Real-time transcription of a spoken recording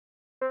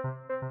This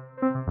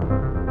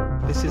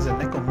is a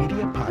Nekko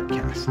Media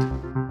podcast.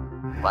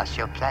 What's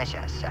your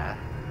pleasure, sir?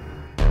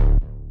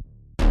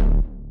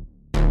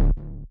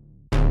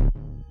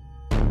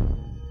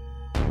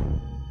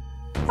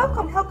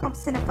 Welcome,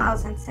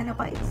 Cinephiles and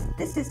Cinebites.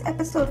 This is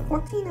episode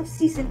 14 of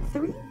season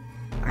 3.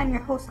 I'm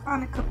your host,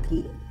 Annika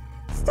P.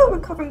 Still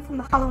recovering from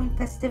the Halloween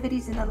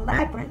festivities in the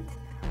Labyrinth.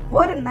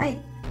 What a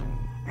night!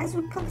 As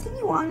we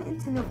continue on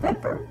into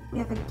November, we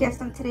have a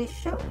guest on today's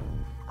show,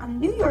 a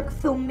New York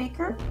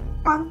filmmaker,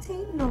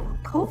 Ante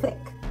Novakovic.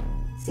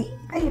 See,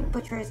 I didn't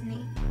butcher his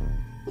name.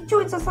 He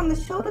joins us on the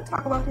show to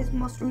talk about his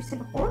most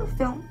recent horror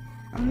film,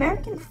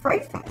 American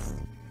Fright Fest.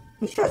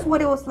 He shares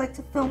what it was like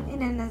to film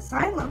in an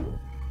asylum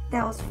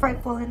that was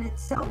frightful in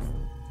itself.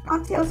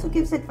 Ante also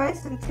gives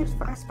advice and tips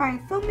for aspiring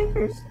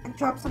filmmakers and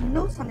drops some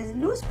notes on his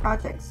newest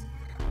projects.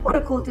 What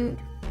a cool dude.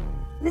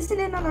 Listen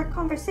in on our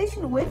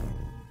conversation with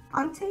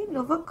Ante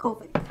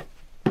Novakovic.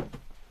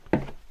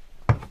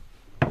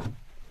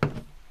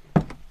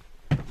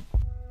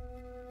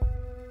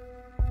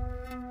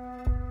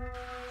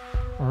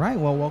 All right,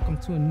 well, welcome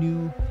to a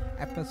new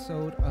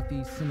episode of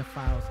the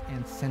Cinephiles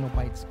and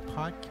Cenobites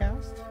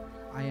podcast.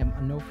 I am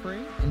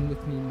Onofre, and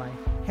with me, my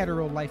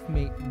hetero life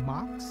mate,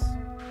 Mox.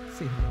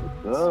 Say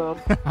hello.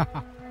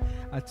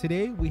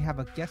 Today, we have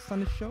a guest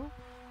on the show.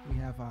 We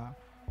have a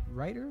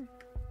writer,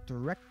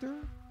 director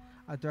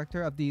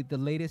of the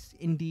latest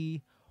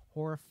indie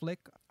horror flick,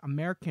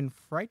 American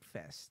Fright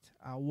Fest.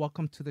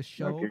 Welcome to the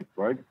show. American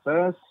Fright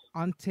Fest.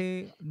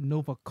 Ante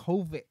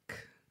Novakovic.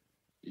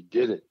 You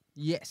did it.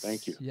 Yes.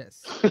 Thank you.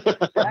 Yes.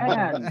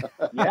 Man,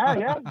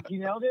 yeah, you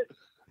nailed it.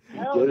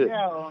 Hell did it.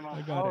 yeah, Ono.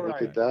 I got All it.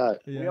 right. Look at that.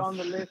 Yes. We're on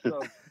the list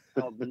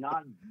of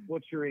not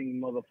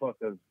butchering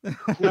motherfuckers.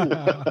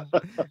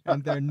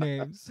 And their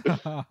names.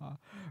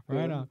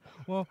 Right on.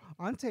 Well,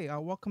 Ante,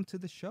 welcome to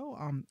the show.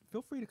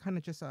 Feel free to kind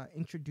of just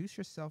introduce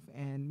yourself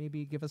and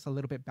maybe give us a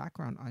little bit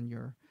background on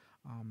your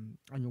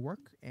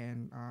work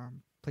and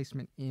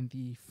placement in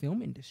the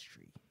film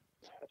industry.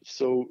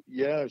 So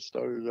yeah, I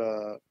started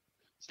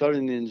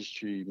in the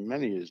industry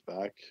many years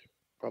back,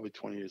 probably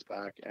 20 years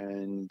back,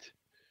 and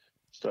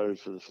started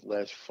for the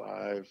last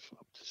 5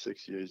 up to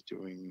 6 years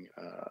doing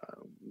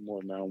more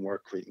of my own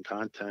work, creating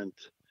content,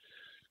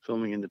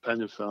 filming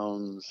independent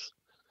films,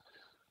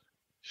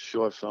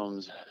 short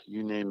films,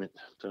 you name it.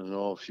 Done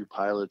all, a few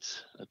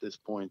pilots at this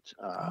point.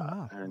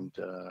 Wow. And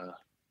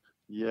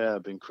yeah,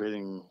 I've been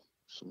creating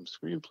some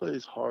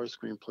screenplays, horror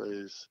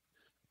screenplays,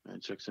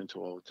 and checks into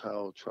a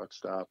hotel, truck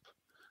stop.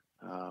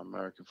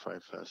 American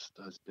Fright Fest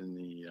has been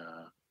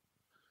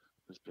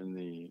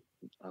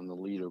on the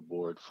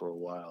leaderboard for a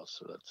while,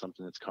 so that's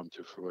something that's come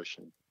to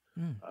fruition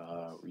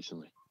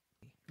recently.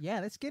 Yeah,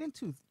 let's get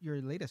into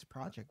your latest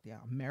project,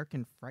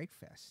 American Fright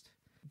Fest.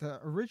 The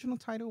original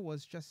title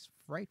was just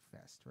Fright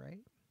Fest,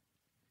 right?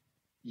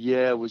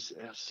 Yeah, it was.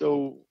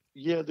 So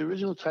yeah, the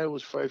original title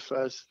was Fright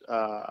Fest.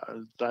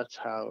 That's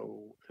how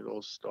it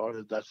all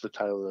started. That's the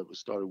title that it was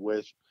started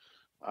with.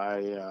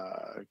 I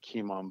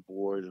came on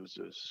board. It was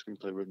a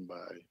screenplay written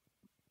by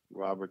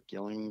Robert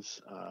Gillings.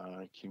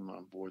 I came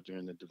on board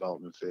during the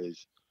development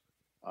phase.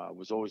 It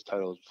was always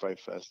titled Fright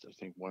Fest. I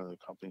think one of the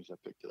companies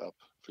that picked it up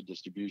for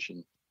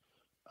distribution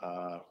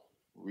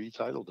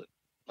retitled it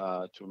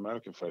to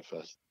American Fright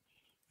Fest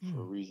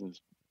for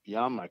reasons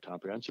beyond my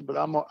comprehension. But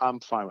I'm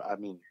fine. I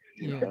mean,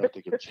 I don't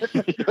think it's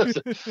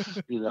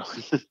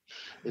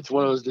it's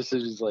one of those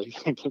decisions like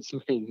gets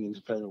made in the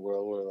independent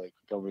world where like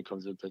government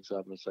comes in, picks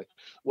up, and it's like,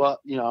 well,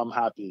 I'm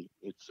happy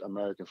it's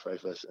American Fright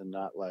Fest and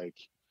not like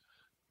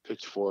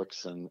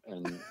pitchforks and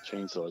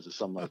chainsaws or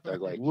something like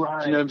that. Like,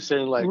 Right. you know what I'm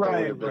saying? Like, Right, I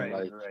would have been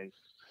like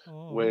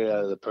way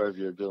out of the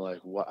purview. I'd be like,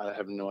 what? I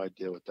have no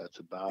idea what that's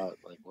about.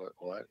 Like,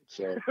 what?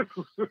 So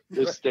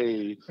it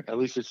stayed. At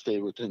least it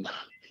stayed within.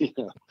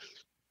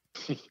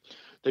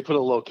 They put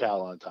a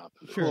locale on top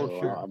of it, Sure, so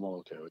sure. I'm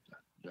okay with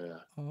that. Yeah.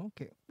 Oh,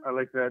 okay. I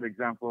like that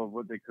example of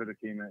what they could have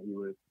came at you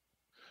with.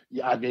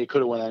 Yeah, I mean, it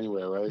could have went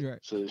anywhere, right? Right.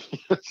 So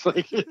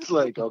it's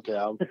like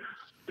okay,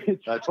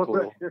 that's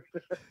cool.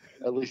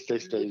 At least they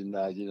stayed in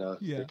that,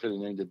 Yeah. They could have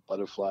named it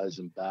butterflies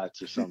and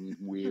bats or something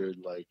weird,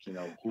 like,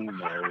 who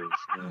knows?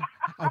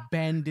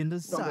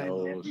 Abandoned Somebody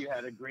asylum. if you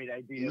had a great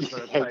idea for a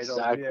Yeah, title.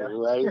 exactly, Yeah.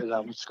 right? And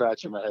I'm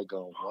scratching my head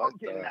going, what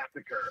Okay, the?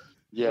 massacre.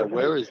 Yeah,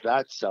 where is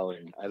that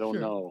selling? I don't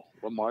Sure. know.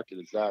 What market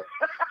is that?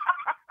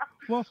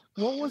 Well,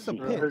 what was the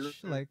Right.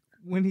 pitch? Like,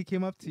 when he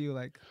came up to you,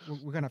 like,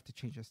 we're gonna have to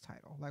change this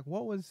title. Like,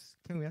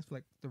 can we ask,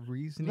 like, the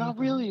reasoning? Not behind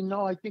it? really.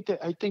 No, I think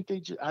they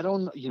just, I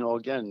don't,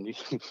 again,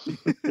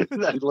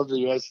 I love that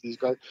you asked these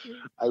guys.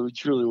 I would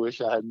truly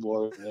wish I had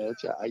more of an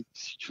answer. I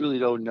truly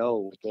don't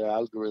know their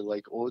algorithm.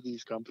 Like, all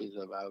these companies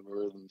have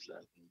algorithms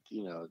that,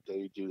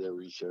 they do their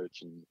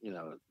research and,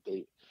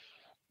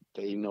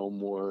 they know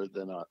more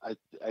than us.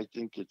 I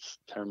think it's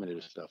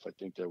Terminator stuff. I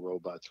think they're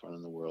robots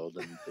running the world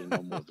and they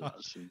know more than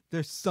us. And,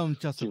 There's some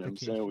you know what I'm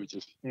justification. saying? We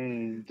just,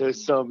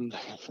 there's some,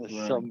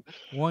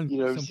 One, you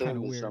know what I'm some saying? kind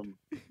of There's weird. some,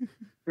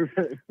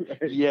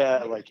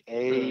 Yeah, like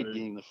A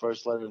being the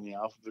first letter in the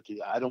alphabet.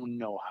 I don't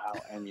know how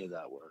any of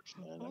that works,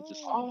 man. I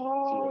just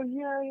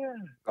yeah.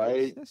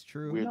 right. That's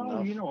true. Weird No,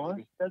 enough. you know what?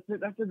 That's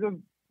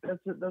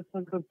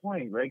a good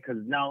point, right?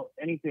 Because now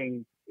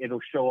anything it'll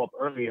show up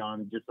early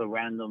on just a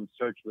random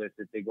search list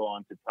if they go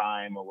onto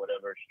Time or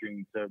whatever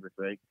streaming service,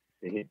 right?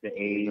 They hit the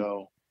A.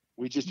 No,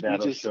 we just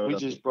that'll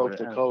broke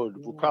the code.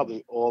 Yeah. We're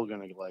probably all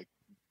gonna like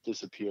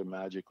disappear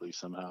magically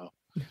somehow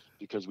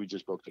because we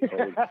just broke the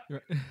code.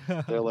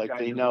 They're like,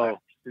 they know.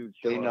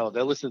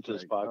 They're listening to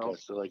this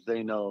podcast. They're like,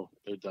 they know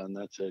they're done.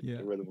 That's it. Yeah.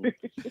 Get rid of them.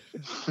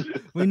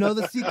 We know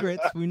the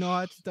secrets. We know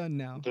how it's done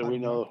now. Then we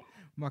know.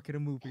 Market a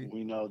movie.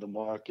 We know the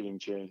marketing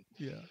chain.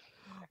 Yeah.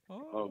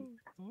 Oh,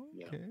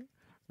 okay. Yeah.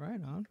 Right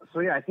on.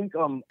 So yeah, I think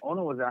Ono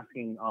was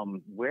asking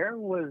where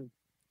was,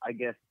 I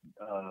guess,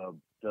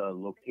 the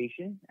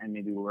location and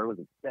maybe where was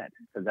it set?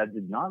 Because that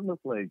did not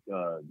look like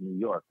New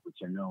York, which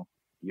I know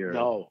you're.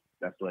 No.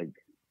 That's like.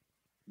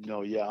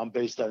 No, yeah, I'm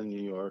based out of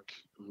New York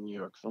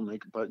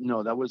filmmaker, but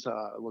no, that was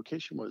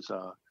location was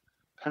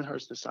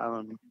Penhurst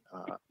Asylum.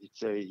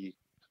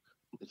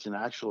 It's an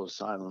actual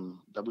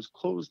asylum that was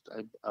closed.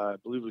 I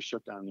believe it was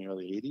shut down in the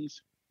early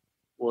 '80s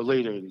or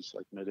late '80s,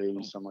 like mid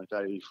 '80s, something like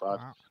that, '85.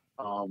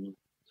 Wow.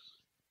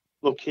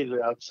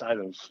 Located outside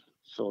of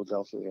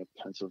Philadelphia,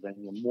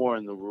 Pennsylvania, more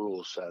in the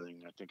rural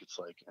setting. I think it's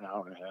like an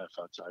hour and a half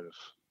outside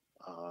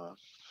of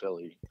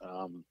Philly,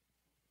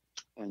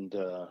 and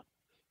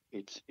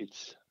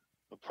it's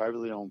a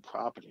privately owned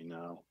property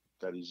now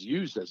that is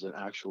used as an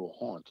actual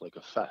haunt, like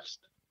a fest.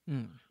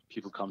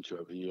 People come to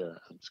every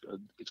year.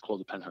 It's called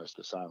the Penhurst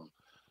Asylum,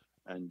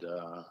 and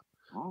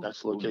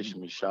that's the location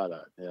we shot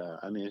at. Yeah,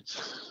 I mean,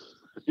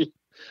 we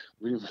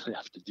didn't really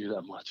have to do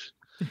that much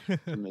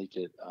to make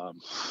it.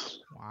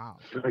 Wow,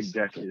 like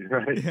decades,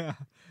 right?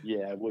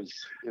 Yeah, it was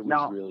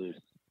now, really.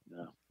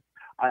 Yeah.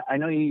 I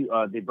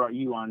know they brought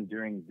you on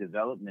during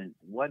development.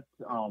 What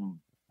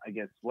I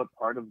guess what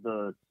part of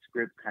the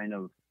script kind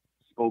of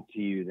spoke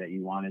to you that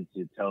you wanted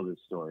to tell this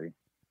story?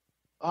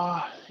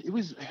 It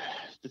was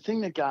the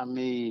thing that got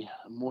me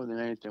more than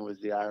anything was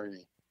the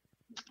irony,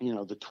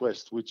 the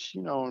twist, which,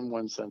 in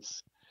one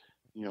sense,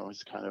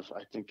 it's kind of,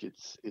 I think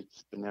it's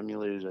been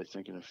emulated, I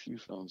think, in a few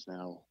films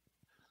now.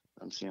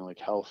 I'm seeing like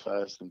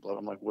Hellfest and Blood.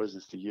 I'm like, what is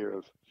this, the year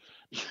of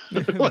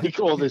all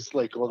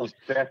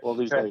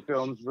these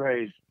films,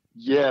 right?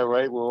 Yeah,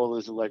 right. Where all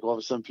this, like, all of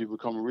a sudden people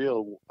become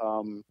real.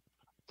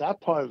 That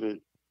part of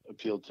it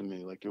appealed to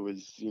me. Like, it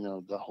was,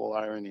 the whole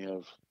irony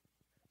of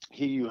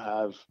here you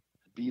have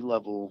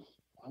B-level,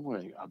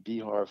 a B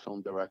horror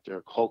film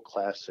director, cult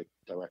classic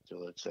director,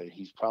 let's say.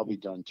 He's probably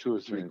done 2 or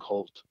 3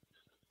 cult,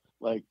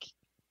 like,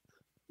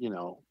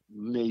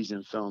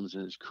 amazing films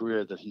in his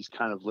career that he's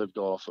kind of lived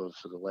off of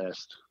for the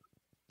last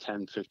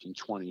 10, 15,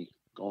 20,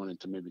 going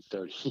into maybe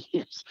 30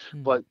 years,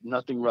 but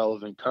nothing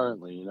relevant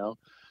currently,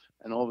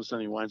 And all of a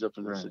sudden he winds up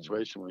in a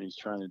situation where he's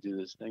trying to do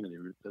this thing that he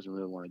doesn't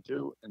really want to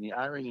do. And the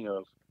irony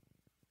of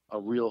a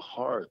real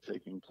horror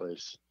taking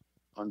place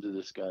under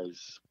this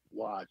guy's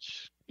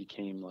watch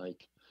became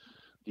like,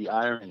 the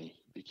irony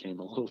became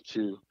a little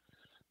too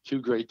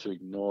great to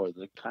ignore.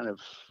 The kind of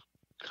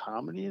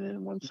comedy in it,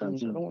 in one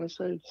sense, I don't want to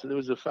say. So there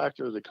was a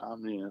factor of the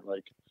comedy in it,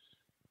 like,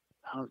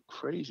 how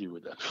crazy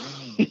would that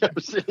be?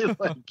 I'm saying,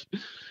 like,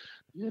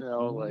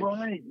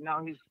 Right,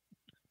 now he's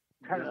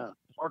kind of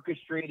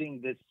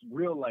orchestrating this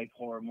real life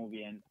horror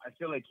movie, and I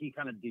feel like he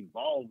kind of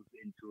devolves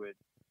into it.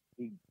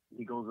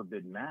 He goes a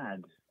bit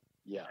mad,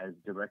 as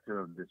director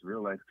of this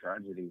real life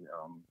tragedy,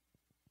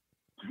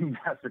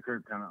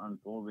 massacre kind of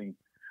unfolding.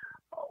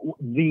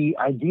 The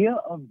idea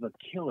of the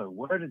killer,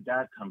 where did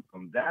that come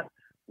from? That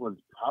was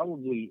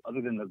probably,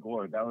 other than the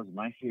gore, that was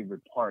my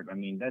favorite part. I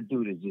mean, that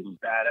dude is just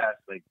badass.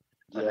 Like,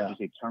 I heard you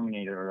say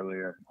Terminator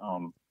earlier.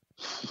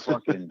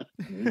 Fucking,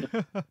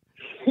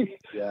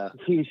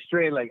 he's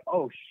straight like,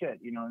 oh shit,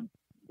 he's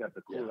got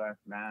the cool ass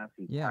mask.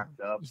 He's packed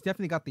up. He's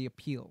definitely got the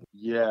appeal.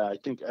 Yeah, I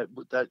think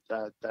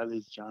that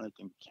is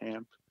Jonathan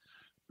Camp,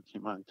 who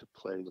came on to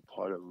play the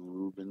part of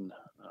Ruben,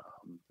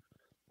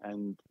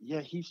 and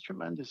he's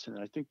tremendous. And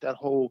I think that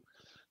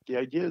the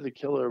idea of the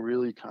killer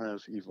really kind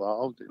of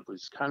evolved. It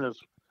was kind of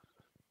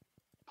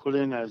put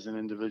in as an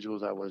individual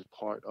that was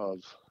part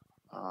of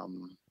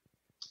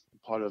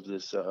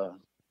this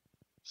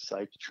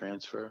psych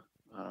transfer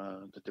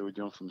that they were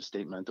doing from a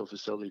state mental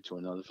facility to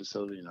another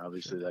facility, and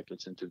obviously that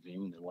gets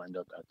intervened and wind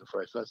up at the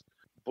Fright Fest.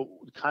 But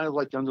kind of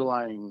like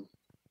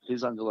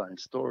his underlying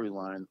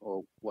storyline,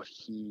 or what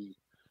he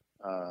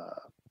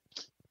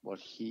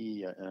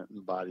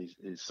embodies,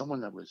 is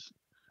someone that was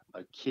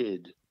a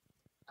kid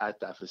at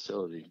that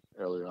facility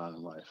earlier on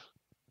in life.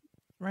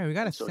 Right, we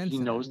got a so sense. He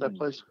knows that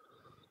place.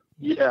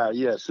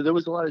 Yeah. So there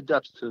was a lot of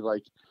depth to,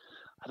 like,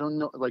 I don't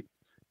know, like,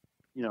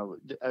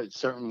 a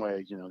certain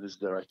way, this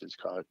director's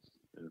cut,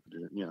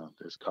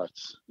 there's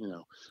cuts,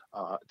 there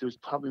was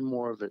probably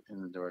more of it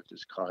in the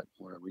director's cut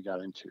where we got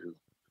into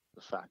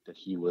the fact that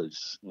he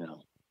was,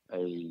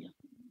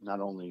 not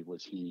only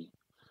was he,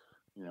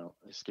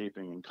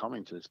 escaping and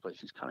coming to this place,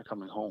 he's kind of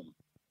coming home.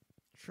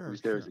 Sure. He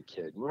was there as a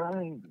kid.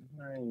 Right.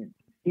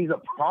 He's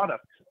a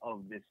product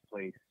of this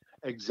place,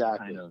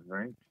 Exactly. kind of,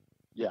 right?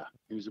 Yeah,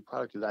 he was a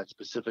product of that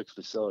specific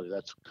facility.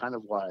 That's kind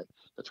of why.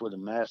 That's where the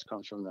mask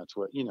comes from. That's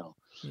what Yeah.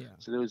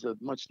 So there was a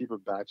much deeper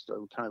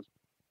backstory. I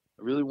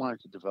really wanted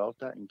to develop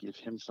that and give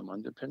him some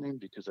underpinning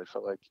because I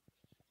felt like,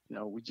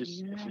 if we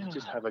just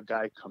have a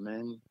guy come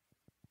in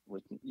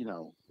with,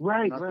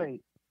 Right, nothing.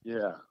 right.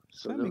 Yeah.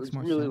 So That there makes was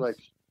more really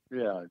sense.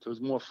 there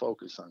was more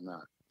focus on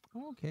that.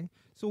 Oh, okay.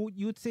 So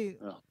you would say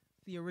Yeah.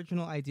 the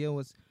original idea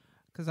was,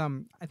 because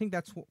I think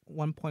that's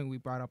one point we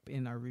brought up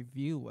in our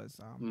review was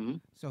hmm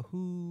so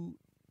whose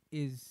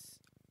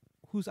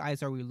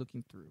eyes are we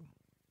looking through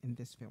in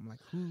this film?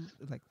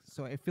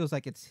 So it feels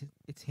like it's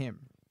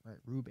him, right?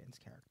 Ruben's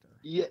character.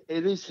 Yeah,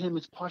 it is him.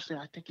 It's partially.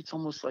 I think it's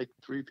almost like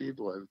three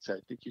people. I would say.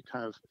 I think you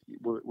kind of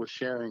we're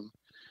sharing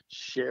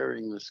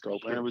the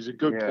scope, and it was a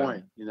good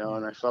point,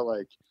 And I felt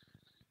like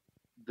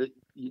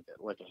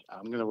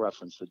I'm going to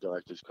reference the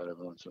director's cut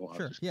every once in a while.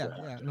 Sure. Just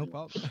Yeah. No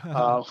problem.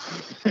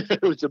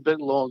 it was a bit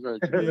longer.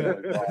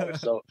 Yeah.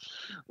 So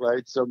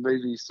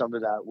maybe some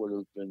of that would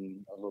have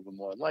been a little bit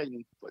more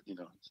enlightened, but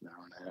it's an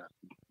hour and a half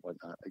and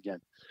whatnot. Again,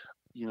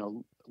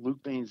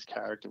 Luke Bain's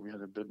character, we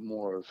had a bit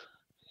more of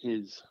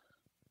his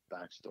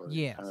backstory,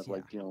 Yes, kind of yeah.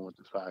 like dealing with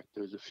the fact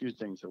there's a few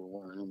things that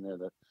weren't in there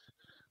that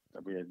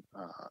we had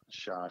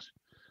shot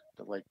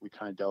that we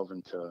kind of delve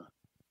into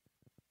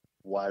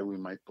why we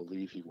might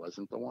believe he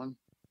wasn't the one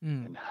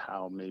and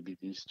how maybe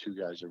these two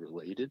guys are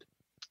related.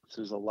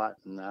 So there's a lot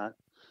in that.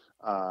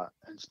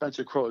 And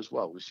Spencer Crowe as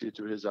well. We see it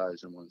through his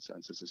eyes in one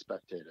sense as a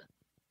spectator,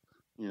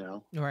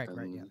 Right.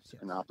 and Yes.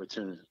 an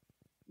opportunist,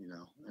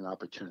 an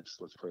opportunist,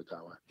 let's put it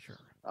that way. Sure.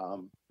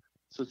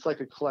 So it's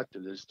like a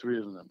collective. There's three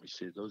of them that we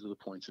see. Those are the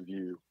points of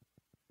view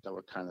that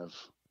were kind of,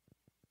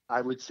 I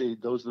would say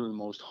those are the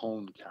most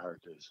honed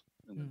characters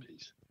in the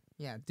piece.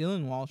 Yeah,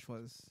 Dylan Walsh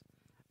was,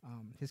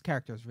 his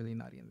character is really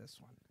nutty in this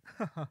one.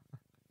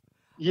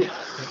 Yeah.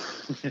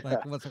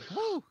 What's like,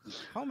 whoa,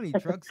 how many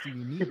drugs do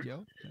you need,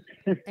 yo?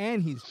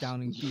 And he's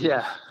downing beers.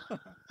 Yeah.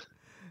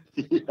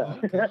 Okay.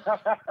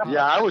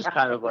 Yeah, I was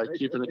kind of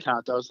keeping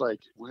account. I was like,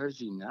 where is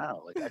he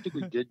now? I think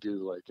we did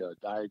do a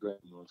diagram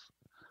of,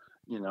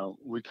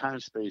 we kind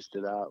of spaced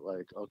it out.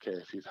 Okay,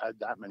 if you've had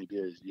that many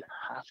beers, you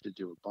have to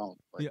do a bump,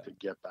 to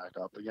get back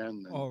up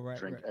again and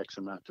drink X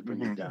amount to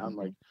bring it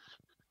down.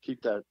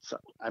 Keep that,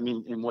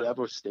 in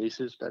whatever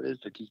stasis that is,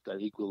 to keep that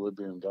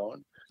equilibrium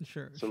going.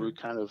 Sure. So we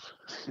kind of,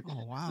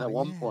 oh, wow, at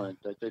one point,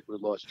 I think we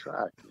lost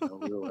track.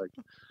 We were like,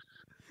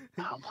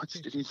 how much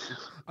did he do?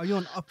 Are you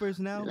on uppers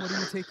now? What are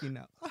you taking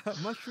now?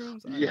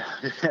 Mushrooms? Yeah,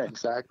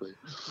 exactly.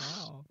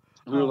 Wow.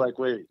 We were like,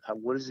 wait,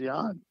 what is he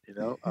on?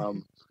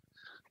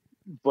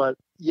 But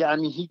yeah,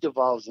 he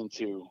devolves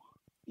into,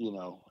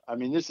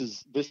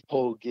 this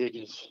whole gig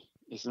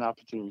is an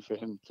opportunity for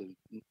him to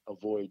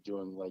avoid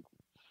doing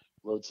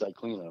roadside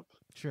cleanup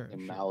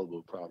in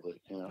Malibu, probably.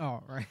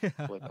 Oh, right.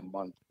 For a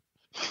month.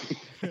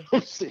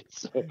 So,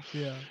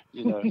 yeah.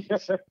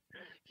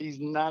 He's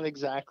not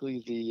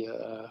exactly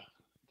the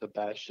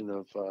bastion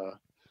of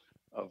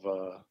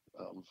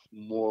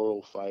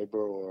moral fiber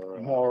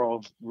or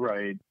moral,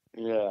 right?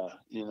 Yeah,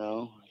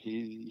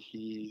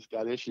 he's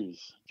got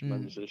issues,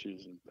 tremendous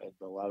issues, and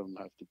a lot of them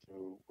have to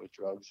do with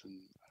drugs,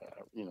 and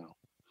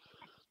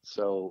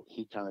so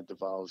he kind of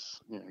devolves,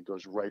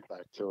 goes right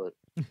back to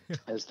it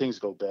as things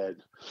go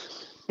bad.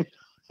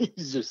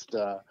 He's just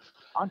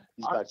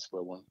he's back to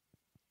square one.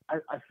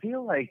 I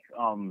feel like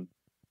I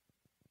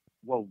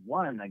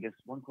guess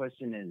one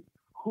question is,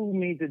 who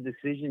made the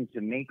decision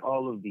to make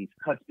all of these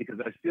cuts?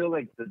 Because I feel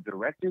like the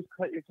director's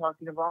cut you're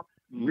talking about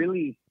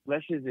really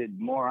fleshes it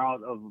more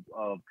out of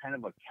kind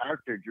of a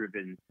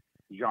character-driven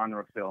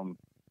genre film,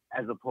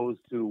 as opposed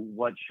to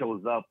what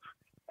shows up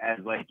as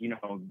like you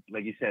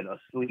said, a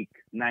sleek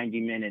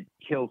 90-minute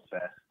kill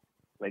fest.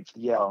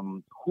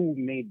 Who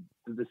made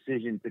the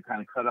decision to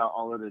kind of cut out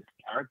all of this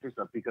character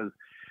stuff? Because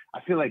I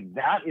feel like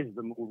that is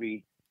the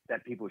movie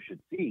that people should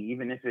see,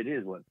 even if it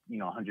is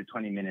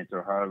 120 minutes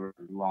or however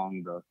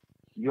long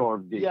your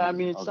vision. Yeah,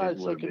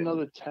 it's like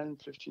another 10,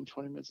 15,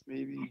 20 minutes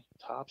maybe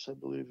tops. I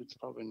believe it's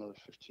probably another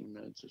 15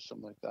 minutes or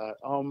something like that.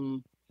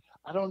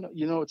 I don't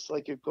know. It's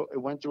like it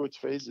went through its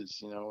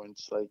phases. And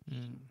it's like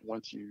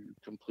once you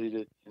complete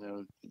it,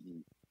 the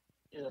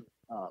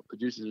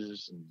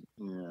producers and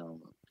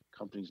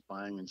companies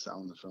buying and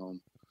selling the film,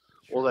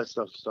 all that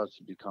stuff starts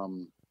to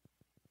become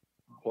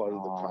part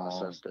of the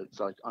process that's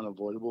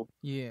unavoidable.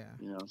 Yeah.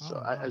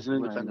 So as an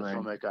independent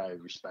filmmaker, I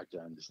respect it.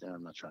 I understand.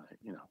 I'm not trying to,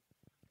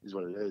 is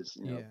what it is.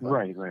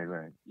 Right.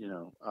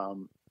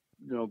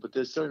 But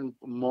there's certain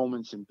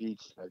moments and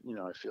beats that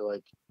I feel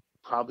like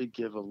probably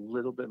give a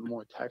little bit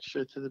more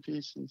texture to the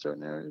piece in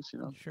certain areas.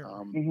 Sure.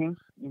 And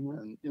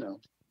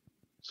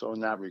so in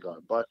that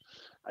regard, but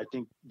I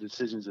think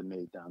decisions are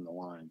made down the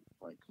line,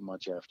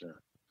 much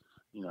after.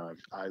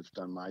 I've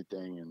done my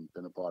thing and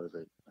been a part of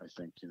it. I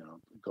think,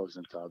 it goes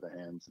into other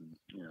hands and,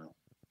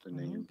 the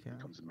name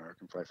becomes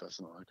American Fright Fest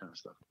and all that kind of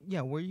stuff.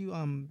 Yeah. Were you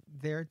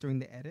there during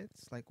the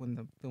edits, when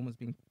the film was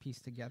being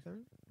pieced together?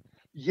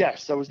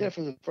 Yes, I was there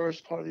for the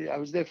first part of I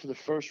was there for the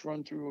first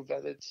run through of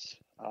edits.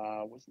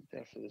 Wasn't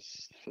there for the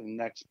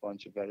next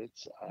bunch of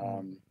edits.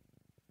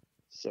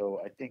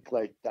 So I think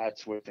like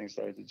that's where things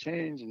started to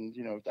change, and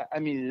I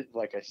mean,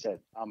 like I said,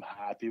 I'm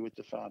happy with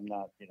the film. I'm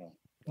not,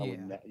 I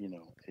wouldn't,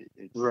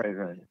 it's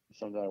Right.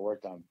 something I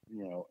worked on,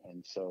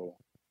 and so,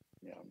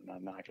 I'm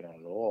not knocking it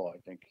at all. I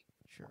think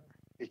Sure.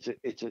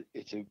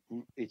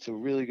 it's a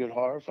really good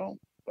horror film,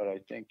 but I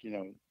think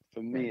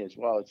for me as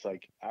well, it's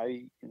like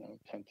I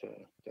tend to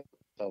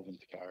delve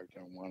into character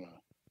and want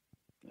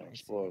to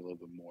explore a little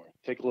bit more,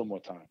 take a little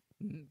more time.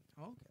 Okay.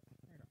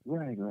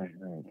 Right.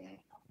 Yeah.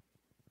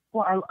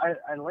 Well, I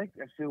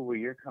feel where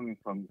you're coming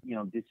from.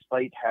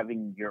 Despite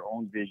having your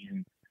own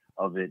vision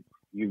of it,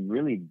 you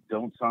really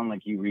don't sound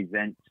like you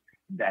resent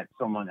that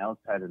someone else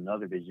had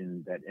another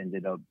vision that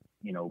ended up,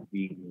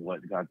 being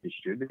what got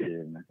distributed.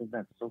 And I think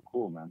that's so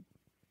cool, man.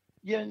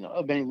 Yeah, no,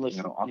 I mean,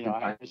 listen, I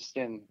oftentimes-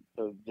 understand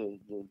the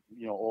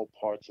all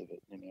parts of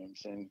it. You know what I'm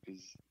saying?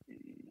 Because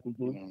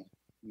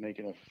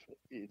making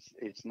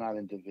it's not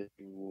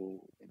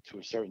individual to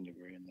a certain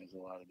degree, and there's a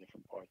lot of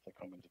different parts that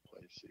come into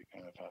play. So you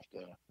kind of have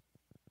to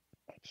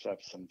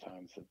accept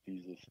sometimes that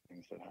these are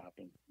things that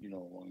happen,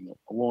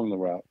 along the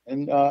route.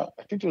 And I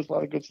think there was a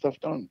lot of good stuff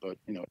done, but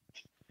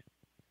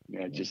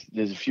just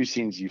there's a few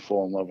scenes you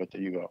fall in love with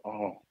that you go,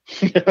 oh,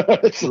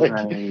 it's like,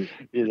 right.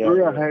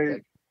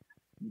 like,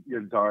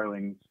 your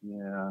darlings,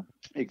 yeah.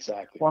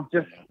 Exactly. Well,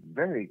 just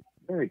very,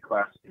 very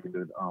classy,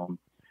 dude.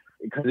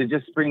 Because it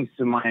just brings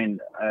to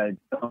mind, I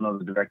don't know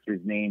the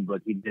director's name,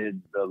 but he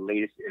did the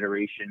latest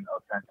iteration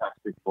of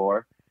Fantastic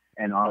Four,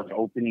 and on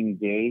opening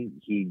day,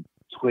 he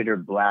Twitter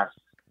blasts,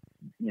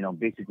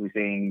 basically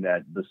saying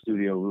that the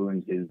studio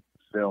ruined his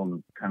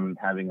film, kind of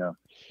having a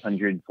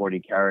 140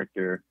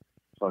 character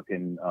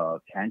fucking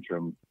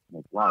tantrum.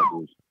 Like,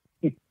 wow,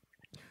 dude.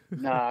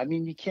 Nah, I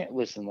mean, you can't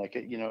listen. Like,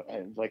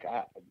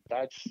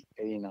 that's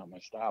A, not my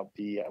style.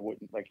 B, I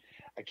wouldn't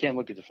I can't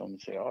look at the film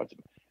and say, oh,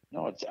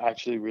 it's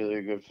actually really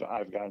a good film.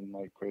 I've gotten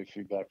like great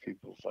feedback.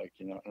 People like,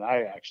 and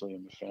I actually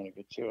am a fan of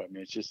it too. I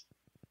mean, it's just,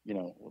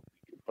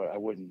 but I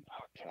wouldn't,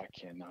 I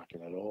can't knock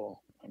it at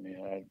all. I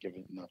mean, I'd give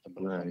it nothing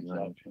but a thumbs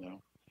up,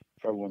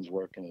 if everyone's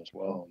working as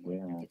well,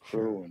 and the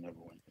crew and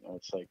everyone,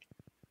 it's like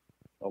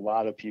a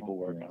lot of people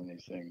work on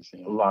these things,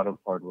 A lot of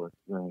hard work.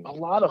 Right. A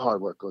lot of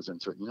hard work goes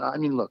into it. I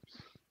mean, look,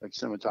 like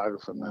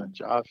cinematographer Matt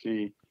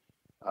Jaffe,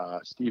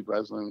 Steve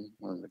Breslin,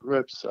 one of the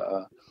grips,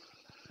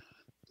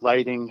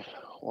 lighting,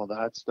 all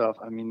that stuff.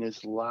 I mean,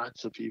 there's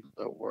lots of people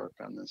that work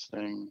on this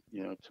thing,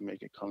 to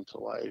make it come to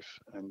life,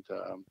 and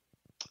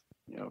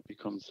it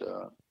becomes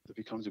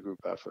a group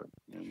effort.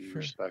 You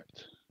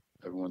respect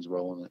everyone's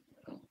role in it.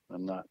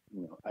 I'm not,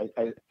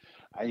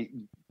 I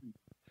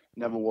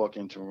never walk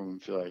into a room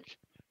and feel like,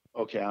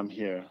 okay, I'm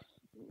here.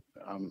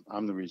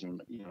 I'm the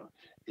reason.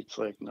 It's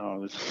like, no,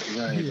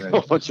 there's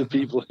a bunch of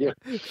people here,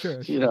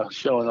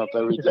 showing up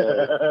every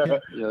day.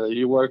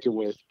 You're working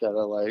with that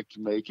are like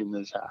making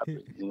this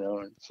happen.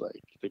 It's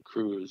like the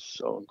crew is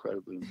so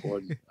incredibly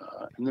important.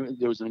 And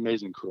there was an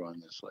amazing crew on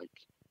this, like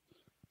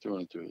through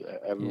and through.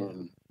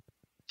 Everyone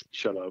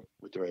shut up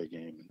with their A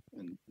game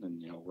and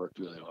worked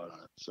really hard on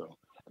it. So,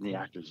 and the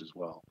actors as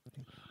well.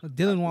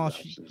 Dylan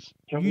Walsh,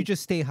 you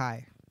just stay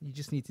high. You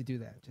just need to do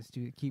that. Just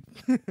keep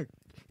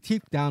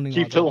downing.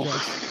 Keep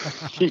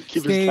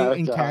stay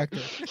in character.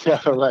 Yeah,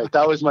 right.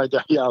 That was my.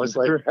 Yeah, I was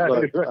like,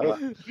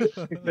 right.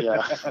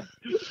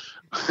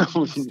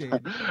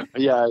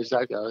 Yeah,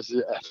 exactly. I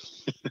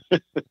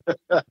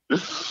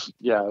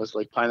was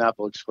like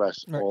Pineapple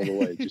Express all the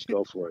way. Just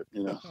go for it.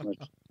 Like,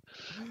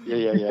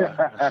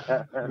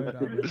 yeah.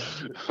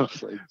 I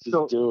was like,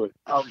 just do it.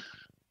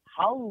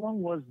 How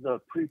long was the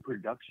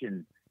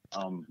pre-production?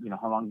 How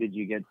long did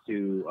you get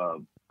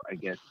to,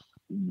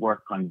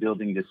 work on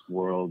building this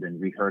world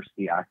and rehearse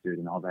the actors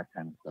and all that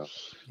kind of stuff?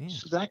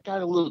 So that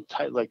got a little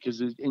tight, like,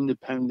 because it's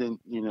independent,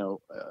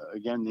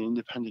 again, the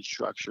independent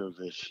structure of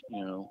this,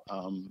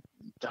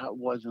 that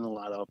wasn't a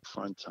lot of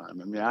upfront time.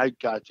 I mean, I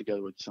got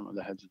together with some of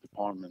the heads of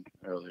department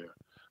earlier,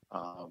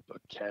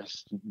 but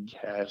cast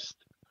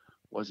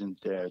wasn't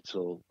there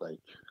till like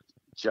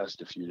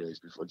just a few days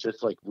before,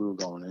 just like we were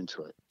going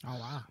into it.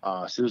 Oh,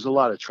 wow. So there's a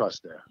lot of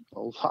trust there, a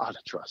lot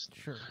of trust.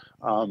 Sure.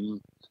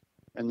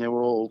 And they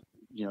were all,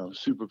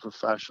 super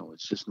professional.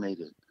 It's just made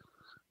it,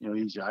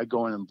 easy. I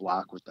go in and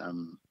block with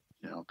them,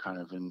 kind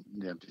of in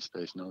the empty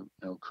space, no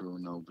crew,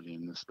 nobody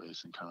in this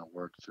space, and kind of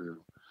work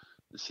through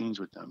the scenes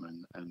with them.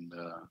 And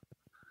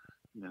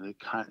they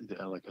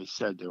like I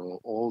said, they were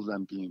all of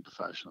them being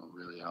professional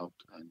really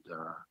helped, and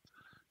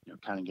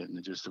kind of getting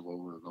the gist of what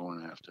we were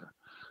going after.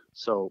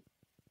 So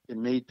it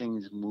made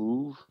things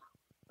move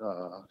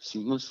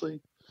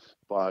seamlessly,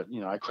 but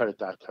I credit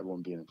that to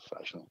everyone being a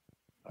professional.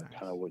 I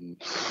kind of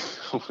wouldn't.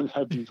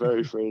 I'd be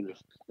very afraid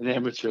of an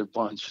amateur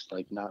bunch,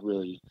 like not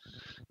really,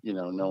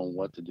 knowing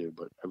what to do.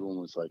 But everyone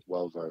was like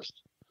well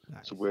versed,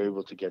 so we were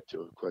able to get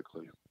to it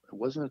quickly. It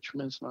wasn't a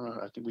tremendous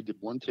amount. I think we did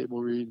one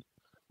table read.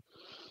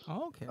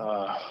 Oh, okay.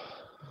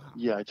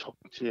 Yeah, I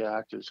talked to the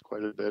actors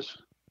quite a bit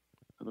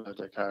about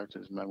their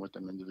characters. Met with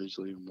them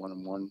individually,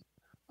 one-on-one.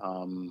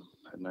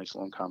 Had nice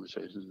long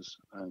conversations,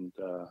 and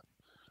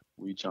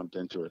we jumped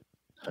into it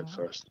head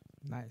first.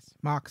 Nice.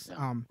 Mox,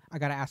 Yeah. I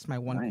gotta ask my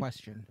one Nice.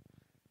 question.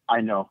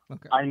 I know.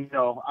 Okay. I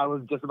know. I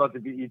was just about to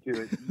beat you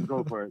to it.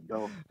 Go for it.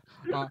 Go.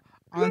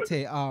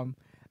 Ante,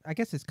 I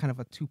guess it's kind of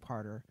a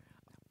two-parter.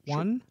 Sure.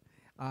 One,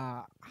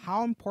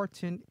 how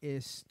important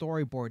is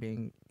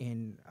storyboarding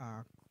in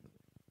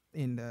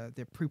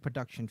the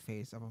pre-production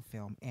phase of a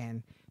film?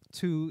 And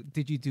two,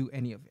 did you do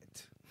any of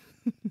it?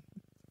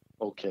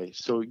 Okay,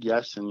 so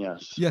yes and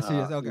yes. Yes,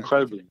 yes, okay.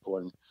 Incredibly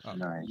important. Okay.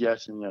 Nice.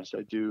 Yes and yes.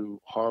 I do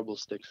horrible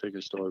stick figure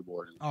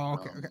storyboarding. Oh,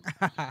 okay,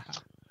 okay.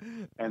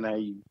 And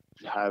I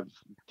have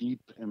deep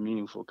and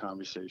meaningful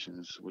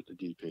conversations with the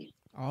DP.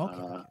 Oh,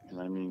 okay.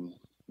 And I mean,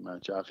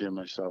 Jaffe and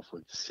myself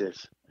would sit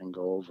and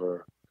go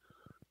over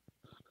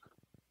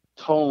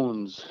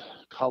tones,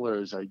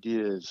 colors,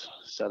 ideas,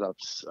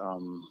 setups,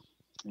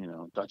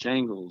 Dutch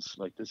angles.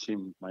 Like this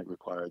scene might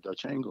require a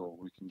Dutch angle.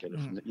 We can get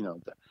it from,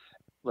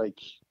 like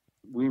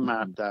we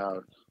mapped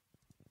out,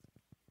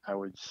 I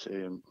would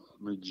say, a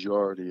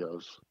majority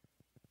of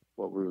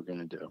what we were going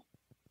to do.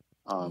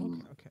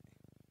 Okay.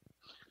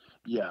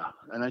 Yeah,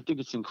 and I think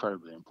it's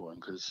incredibly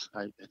important because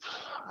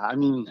I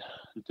mean,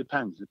 it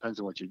depends. It depends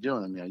on what you're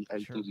doing. I mean, I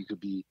Sure. think you could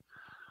be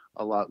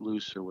a lot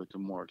looser with the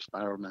more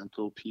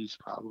experimental piece,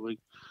 probably,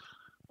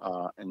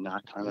 and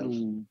not kind of,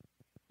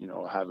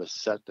 have a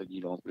set that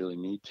you don't really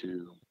need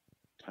to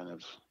kind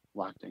of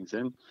lock things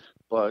in.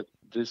 But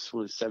this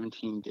was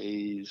 17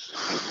 days,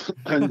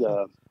 and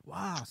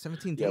Wow,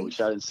 17 days? yeah, we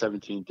shot in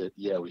 17 days.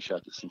 Yeah, we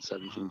shot this in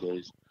 17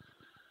 days,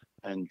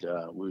 and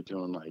we were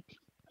doing like,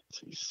 I'd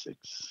say 6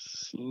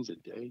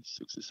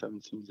 or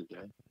 7 scenes a day.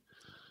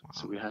 Wow.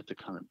 So we had to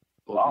kind of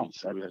Wow,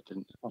 we had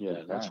to,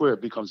 that's that's bad. where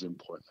it becomes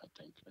important. I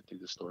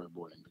think the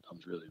storyboarding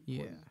becomes really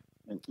important.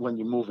 Yeah. And when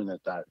you're moving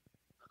at that,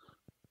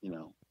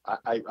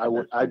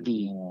 I'd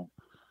be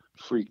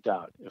freaked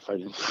out if I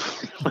didn't.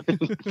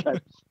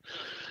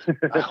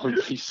 I would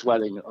be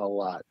sweating a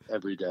lot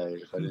every day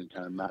if I didn't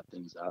kind of map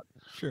things out.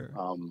 Sure.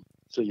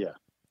 So yeah.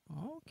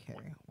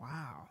 Okay.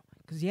 Wow.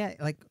 Because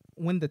like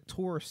when the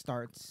tour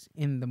starts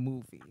in the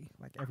movie,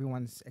 like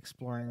everyone's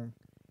exploring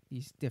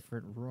these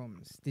different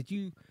rooms. Did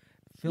you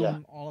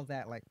film all of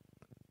that like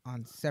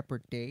on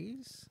separate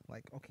days?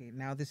 Like, okay,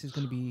 now this is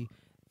going to be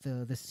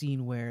the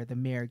scene where the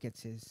mayor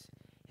gets his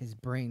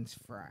brains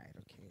fried.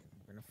 Okay,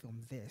 we're gonna film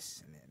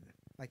this, and then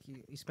like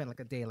you spent like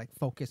a day like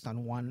focused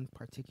on one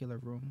particular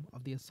room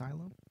of the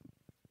asylum.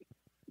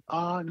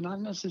 Not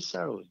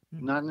necessarily.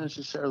 Hmm. Not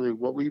necessarily.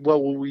 What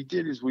we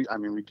did is we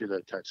did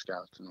a tech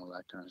scouts and all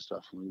that kind of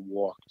stuff, and we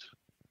walked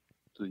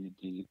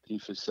the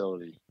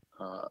facility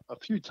a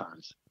few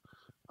times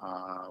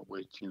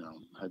with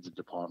heads of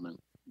department,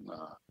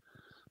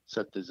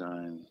 set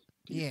design,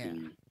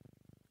 DC,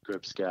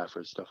 grip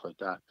scaffers, stuff like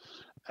that.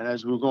 And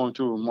as we were going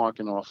through, we're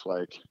marking off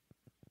like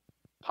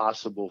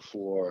possible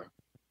for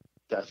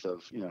death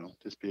of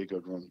this be a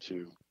good room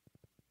to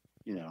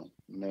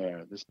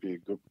mayor, this be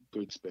a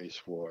good space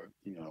for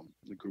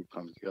the group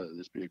coming together,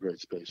 this be a great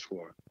space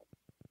for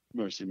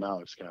Mercy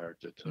Malik's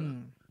character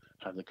to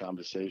have the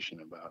conversation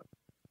about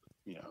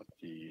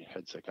the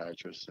head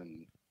psychiatrist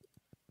and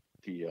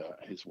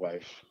his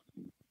wife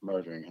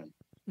murdering him.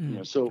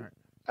 So Right.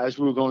 as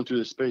we were going through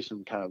the space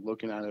and kind of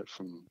looking at it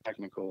from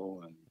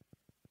technical and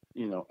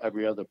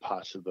every other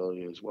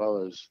possibility, as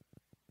well as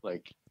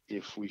like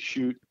if we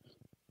shoot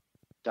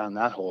down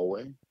that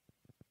hallway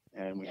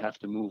and we have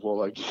to move all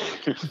like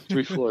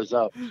 3 floors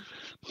up, you know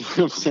what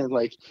I'm saying?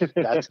 Like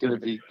that's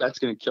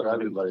gonna kill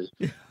everybody.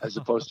 As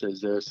opposed to,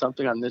 is there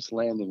something on this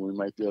landing we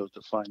might be able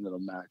to find that'll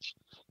match?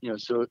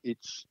 So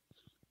it's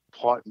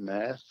part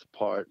math,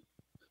 part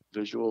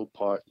visual,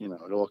 part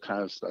it all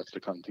kind of starts to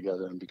come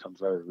together and become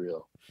very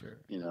real. Sure.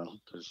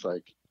 Because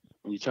like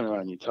when you turn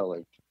around and you tell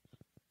like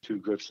 2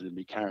 grips to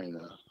be carrying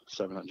a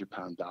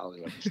 700-pound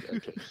dolly up the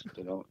staircase,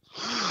 they don't.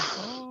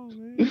 Oh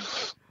man.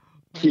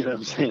 You know what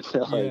I'm saying?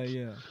 They're like,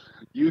 Yeah.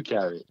 you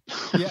carry it.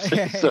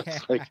 Yeah. So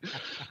it's like,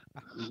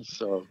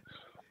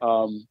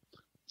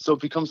 so it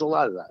becomes a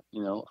lot of that,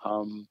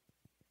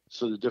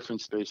 so the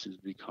different spaces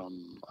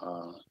become,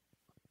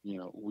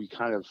 we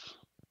kind of,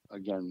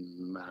 again,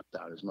 mapped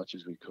out as much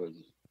as we could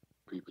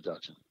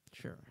pre-production.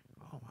 Sure.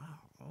 Oh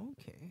wow.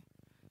 Okay.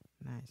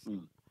 Nice.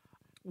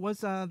 Was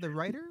the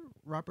writer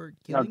Robert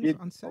Gillings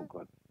on set?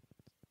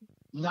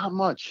 Not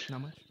much.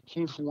 Not much.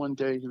 Came for one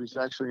day. He was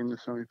actually in the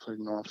film. He played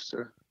an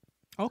officer.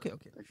 Okay.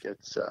 That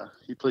gets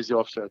he plays the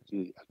officer at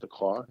the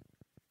car.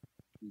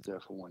 He's there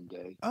for one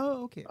day.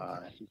 Oh, okay.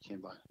 He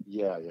came by.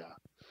 Yeah.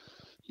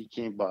 He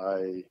came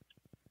by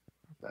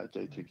that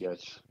day to get.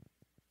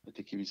 I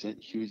think he was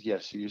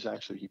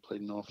actually, he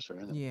played an officer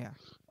in it. Yeah.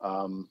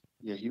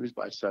 He was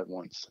by set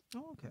once.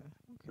 Oh, okay.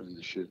 During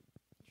the shoot.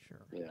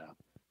 Sure. Yeah.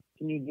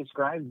 Can you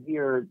describe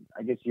your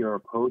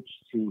approach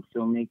to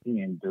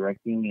filmmaking and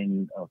directing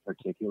in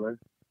particular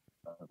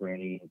for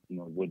any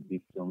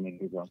would-be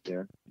filmmakers out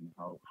there? And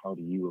how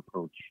do you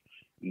approach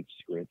each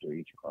script or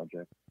each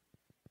project?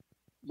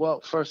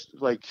 Well, first,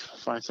 like,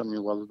 find something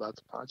you love about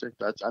the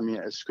project.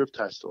 A script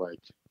has to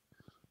like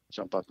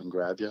jump up and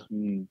grab you.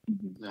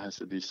 Mm-hmm. There has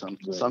to be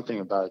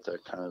something about it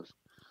that kind of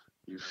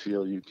you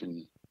feel you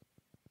can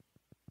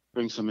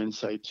bring some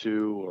insight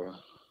to, or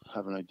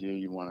have an idea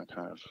you want to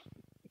kind of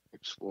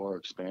explore,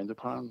 expand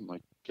upon,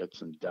 like get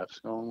some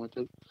depth going with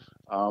it.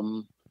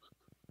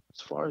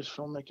 As far as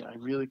filmmaking, I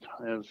really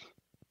kind of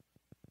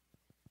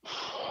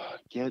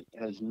get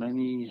as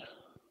many,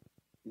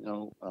 I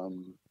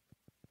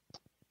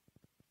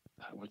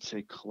would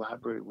say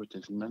collaborate with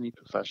as many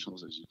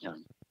professionals as you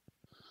can.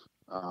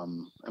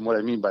 And what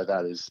I mean by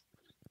that is,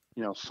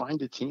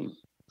 find a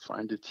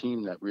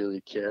team that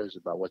really cares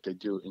about what they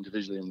do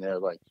individually in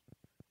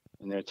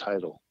their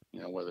title,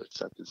 whether it's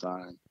set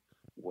design,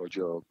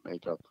 wardrobe,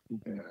 makeup,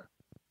 hair,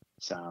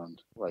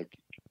 sound,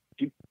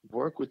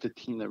 work with the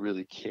team that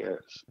really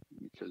cares,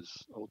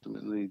 because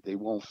ultimately they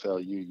won't fail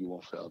you, you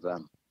won't fail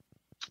them.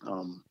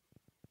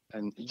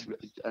 And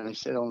I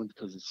say it only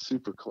because it's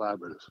super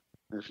collaborative.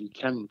 And if you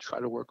can, try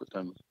to work with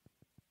them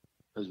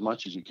as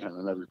much as you can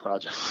on every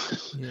project.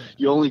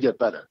 You only get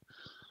better,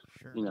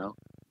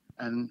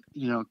 and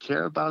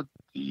care about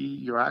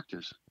your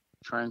actors.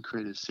 Try and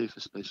create as safe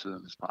a space for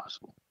them as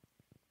possible.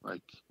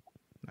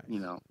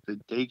 The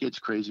day gets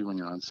crazy when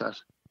you're on set.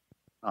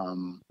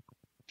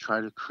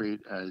 Try to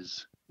create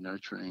as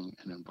nurturing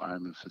an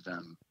environment for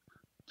them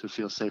to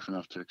feel safe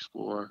enough to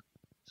explore,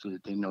 so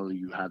that they know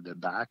you have their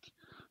back,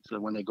 so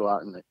that when they go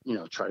out and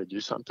try to do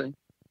something,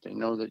 they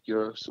know that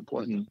you're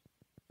supporting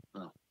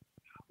them.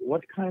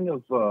 What kind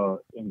of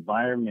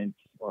environment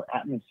or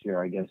atmosphere,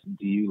 I guess,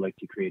 do you like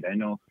to create? I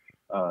know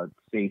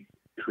safe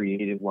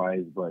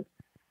creative-wise, but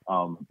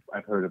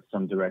I've heard of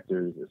some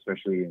directors,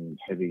 especially in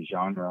heavy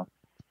genre,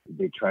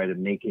 they try to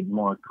make it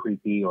more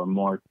creepy or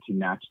more to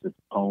match the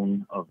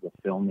tone of the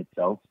film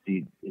itself.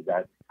 Is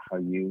that how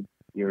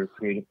your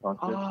creative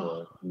process,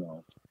 or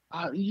no?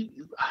 I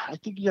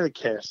think you got to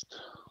cast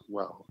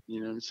well.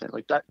 You know what I'm saying?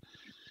 Like that.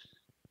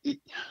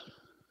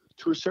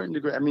 To a certain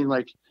degree, I mean,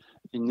 like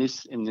in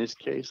this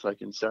case,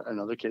 like in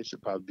another case,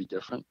 it'd probably be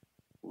different.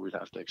 We'd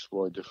have to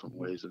explore different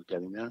ways of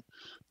getting there.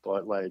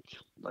 But like,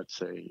 let's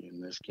say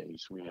in this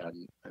case, we had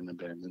an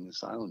abandoned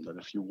asylum that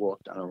if you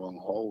walked down a wrong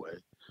hallway,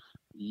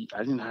 I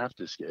didn't have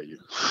to scare you.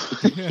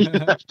 You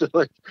have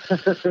to,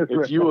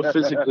 if you were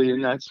physically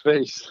in that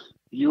space,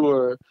 you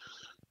were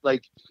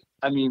like,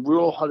 I mean, we're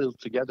all huddled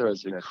together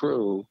as a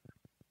crew,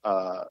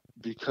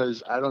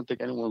 because I don't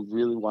think anyone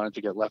really wanted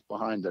to get left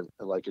behind at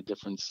a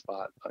different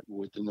spot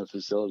within the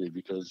facility,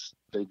 because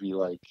they'd be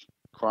like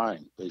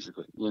crying,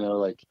 basically.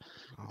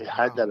 It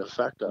had that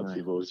effect on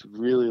people. It was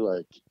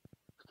really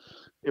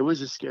it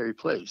was a scary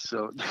place.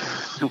 So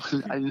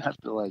I didn't have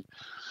to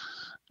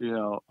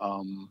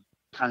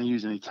kind of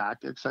use any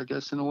tactics, I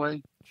guess, in a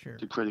way,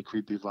 to create a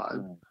creepy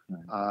vibe.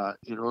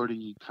 It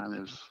already kind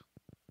of,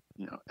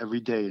 every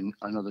day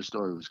another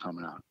story was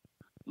coming out,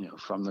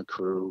 from the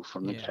crew,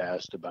 from the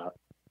cast, about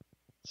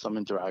some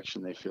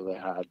interaction they feel they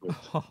had with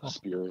a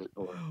spirit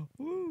or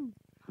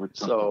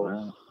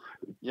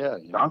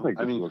sounds like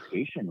the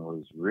location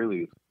was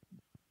really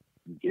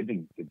the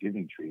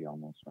giving tree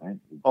almost, right?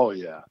 Oh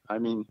yeah. I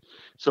mean,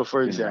 so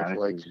for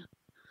example,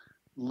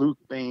 Luke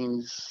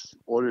Baines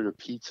ordered a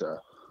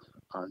pizza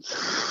on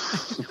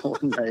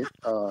one night,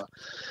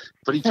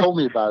 but he told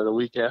me about it a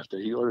week after.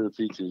 He ordered a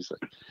pizza. He's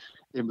like,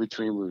 in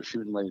between, we were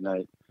shooting late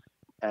night,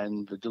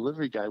 and the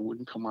delivery guy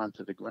wouldn't come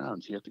onto the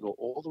grounds. He had to go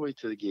all the way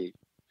to the gate,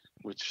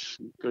 which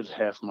good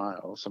half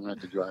mile. Someone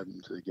had to drive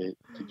him to the gate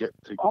to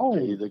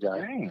pay the guy.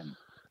 Damn.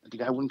 The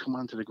guy wouldn't come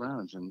onto the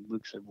grounds, and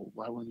Luke said, "Well,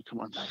 why wouldn't he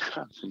come onto the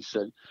grounds?" And he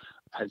said,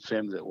 "I had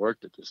family that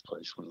worked at this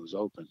place when it was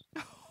open."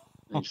 And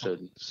he said,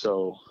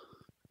 "So,"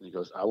 and he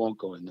goes, "I won't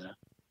go in there."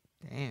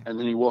 Damn. And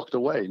then he walked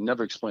away.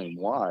 Never explained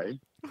why.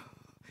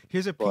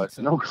 Here's a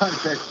pizza. No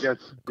context.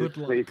 Just Good this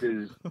luck. place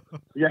is.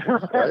 Yeah.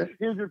 Right?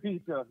 Here's your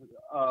pizza.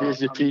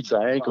 Here's your pizza.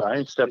 I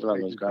ain't stepping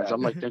on those guys.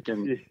 I'm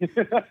thinking.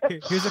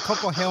 Here's a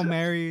couple Hail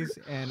Marys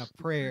and a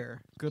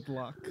prayer. Good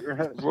luck.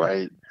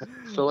 Right.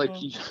 So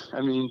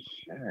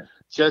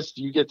just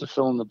you get to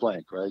fill in the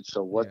blank, right?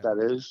 So what that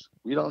is,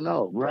 we don't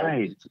know.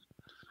 Right.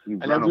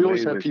 And then we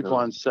always have people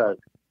on set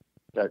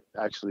that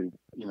actually,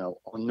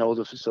 know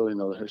the facility,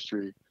 know the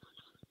history.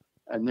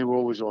 And they were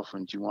always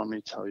offering, "Do you want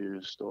me to tell you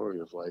a story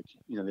of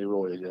they would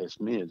always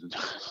ask me, "Do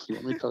you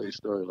want me to tell you a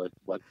story of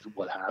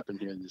what happened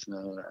here?" And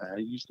and I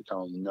used to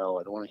tell them, "No,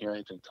 I don't want to hear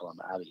anything until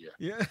I'm out of here."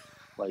 Yeah.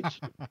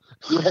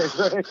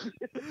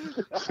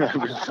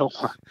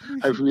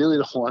 I really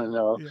don't want to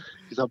know,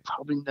 because I'll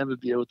probably never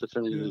be able to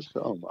finish this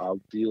film. I'll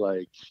be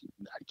like,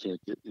 I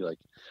can't get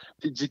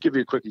just give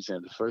you a quick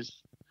example. The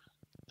first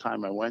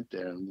time I went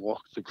there and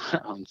walked the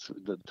grounds,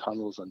 the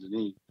tunnels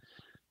underneath,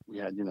 we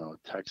had,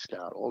 tech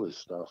scout, all this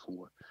stuff. And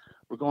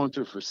we're going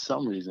through, for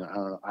some reason,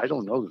 I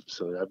don't know the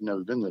facility. I've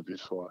never been there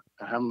before.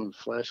 I have them a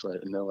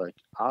flashlight, and they're like,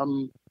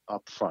 I'm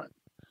up front.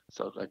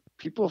 So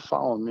people are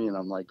following me, and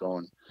I'm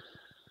going,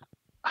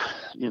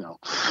 I've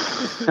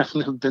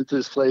never been to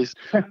this place.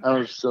 I don't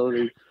have a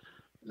facility.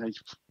 And I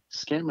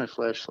scanned my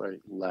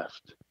flashlight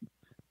left.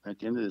 And at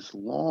the end of this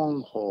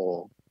long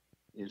hall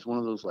is one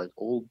of those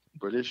old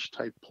British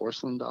type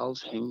porcelain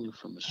dolls hanging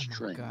from a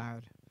string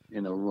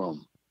in a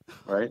room.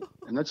 right?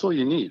 And that's all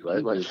you need,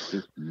 right? Like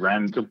Just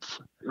random.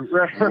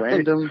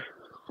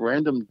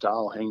 random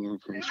doll hanging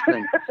from a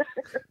string.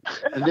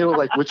 And they were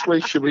like, which way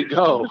should we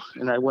go?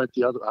 And I went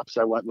the other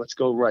opposite. I went, let's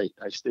go right.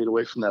 I stayed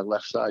away from that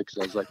left side because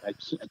I was like, I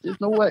can't,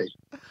 there's no way.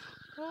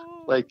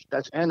 Like,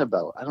 that's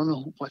Annabelle. I don't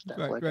know what that,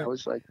 Right, like, right. I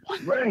was like,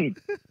 what? Right.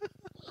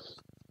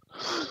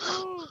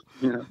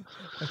 You know?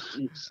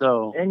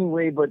 So,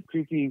 Anyway, but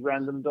creepy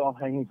random doll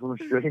hanging from a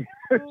string.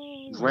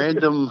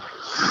 random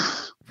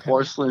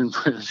porcelain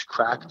British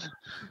cracked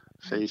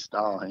face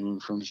doll hanging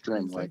from a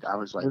string. Like, I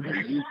was like,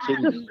 are you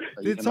kidding me?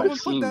 Like, Did am I someone put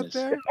seeing that this?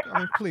 there? I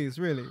mean, please,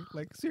 really?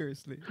 Like,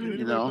 seriously? Did You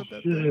anybody know? put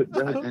that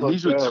there? That's And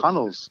these were fucked up.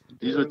 tunnels.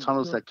 These were Yeah,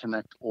 tunnels so- that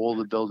connect all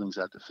the buildings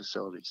at the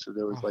facility. So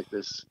there was Oh. like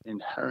this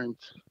inherent,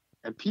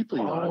 and people,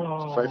 you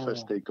know, Fright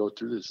Fest, they go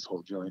through this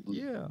whole joint in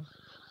Yeah.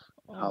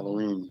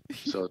 Halloween.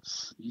 So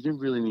it's, you didn't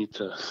really need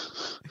to.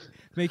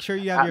 Make sure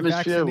you have your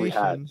Atmosphere we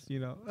had. vaccinations, you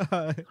know.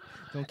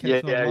 Don't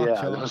Yeah, catch no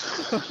yeah.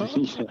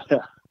 lockjaw.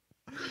 Yeah.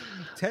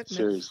 Tetanus.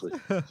 Seriously.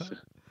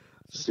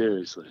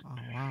 Seriously. Oh,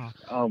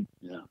 wow.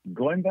 Yeah.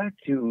 Going back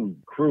to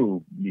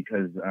crew,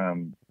 because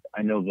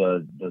I know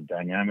the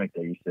dynamic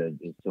that you said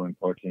is so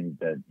important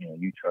that, you know,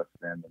 you trust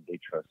them and they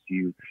trust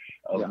you.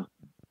 Yeah.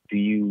 Do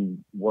you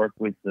work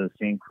with the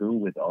same crew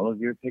with all of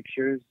your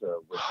pictures?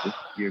 Was this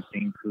your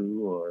same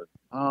crew, or?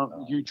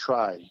 You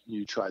try.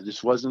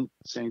 This wasn't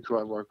the same crew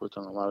I worked with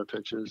on a lot of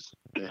pictures.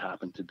 They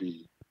happened to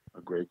be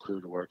a great crew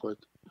to work with.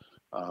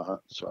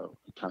 So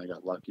I kind of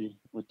got lucky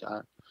with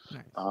that.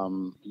 Nice.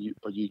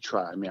 But you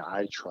try. I mean,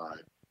 I try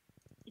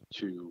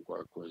to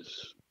work with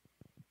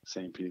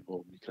same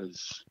people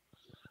because,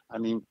 I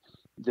mean,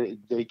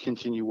 they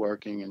continue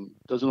working and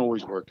it doesn't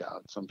always work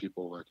out. Some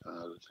people work on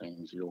other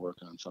things. You're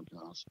working on something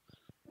else,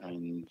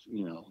 and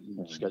you know,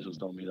 schedules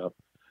don't meet up.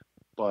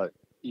 But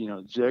you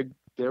know,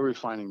 they're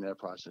refining their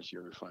process.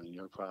 You're refining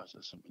your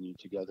process, and when you're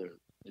together,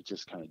 it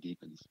just kind of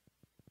deepens.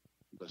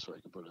 Best way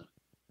I can put it.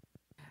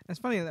 It's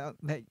funny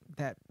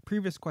that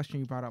previous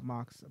question you brought up,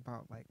 Mox,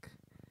 about like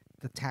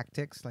the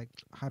tactics, like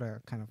how to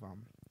kind of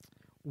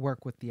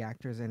work with the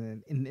actors,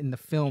 and in the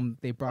film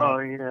they brought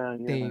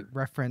they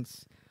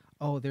reference,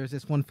 there's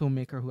this one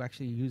filmmaker who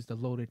actually used a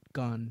loaded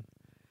gun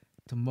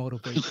to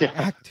motivate the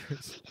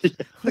actors.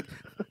 Like,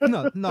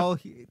 no,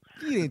 he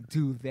didn't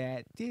do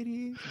that, did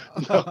he?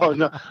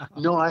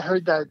 No. I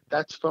heard that.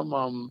 That's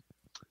from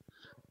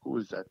who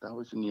was that? That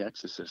was in The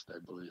Exorcist, I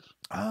believe.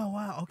 Oh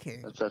wow,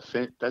 okay.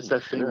 That's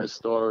that famous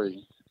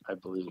story, I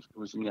believe. It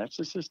was in The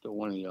Exorcist or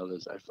one of the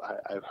others.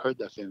 I've heard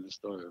that famous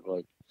story of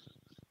like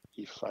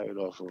he fired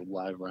off a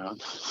live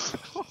round.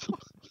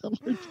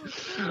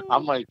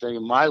 I'm like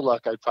thinking, my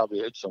luck, I'd probably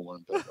hit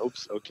someone, but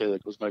oops, okay,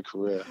 that was my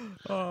career.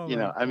 You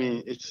know, I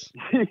mean, it's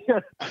you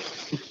know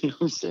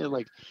what I'm saying,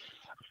 like,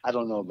 I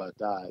don't know about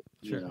that.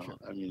 Sure.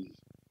 I mean,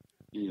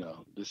 you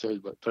know,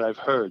 but I've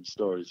heard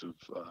stories of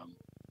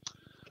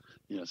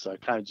you know, so I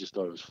kind of just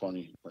thought it was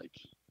funny, like,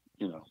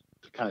 you know,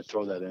 to kind of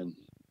throw that in,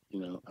 you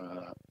know,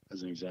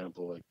 as an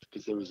example, like,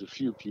 because there was a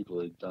few people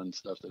that had done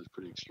stuff that was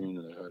pretty extreme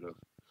that I heard of.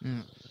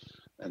 Mm.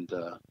 And,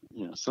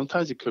 you know,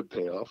 sometimes it could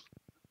pay off.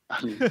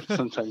 I mean,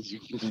 sometimes you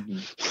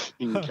can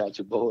catch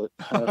a bullet.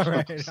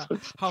 Right.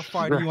 How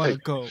far do you want to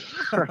go?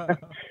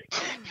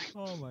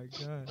 Oh my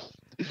God.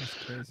 That's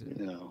crazy.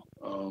 You know,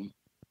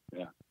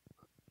 yeah.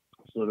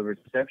 So the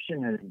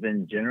reception has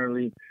been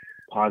generally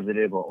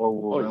positive or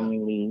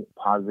overwhelmingly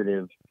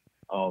positive.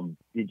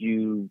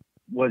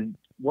 What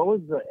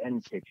was the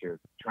end picture?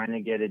 Trying to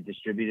get it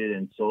distributed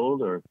and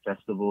sold, or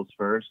festivals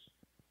first?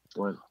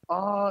 What?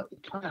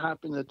 It kind of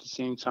happened at the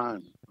same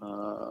time.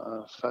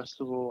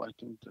 Festival, I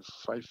think the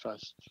Fright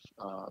Fest,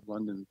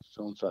 London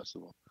Film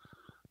Festival,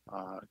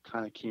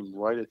 kind of came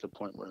right at the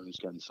point where it was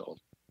getting sold.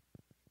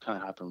 Kind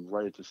of happened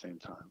right at the same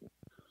time.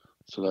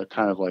 So that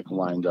kind of like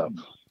lined up,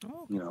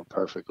 you know,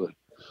 perfectly.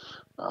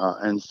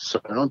 And so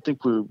I don't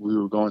think we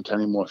were going to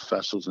any more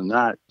festivals than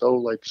that, though.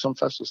 Like some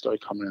festivals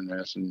started coming in and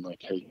asking,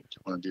 like, "Hey, do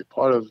you want to be a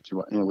part of? Do you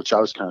want?" You know, which I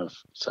was kind of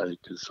excited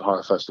because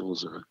horror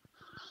festivals are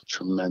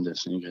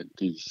tremendous, and you get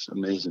these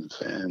amazing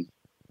fans.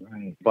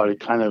 Right. But it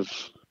kind of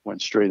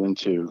went straight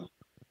into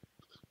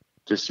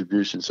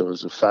distribution. So it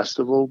was a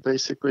festival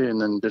basically,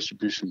 and then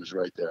distribution was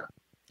right there.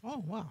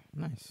 Oh wow,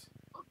 nice.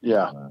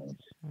 Yeah.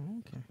 Oh,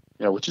 okay.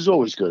 Yeah, which is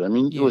always good. I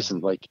mean, listen,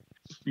 like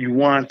you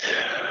want.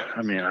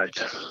 I mean, I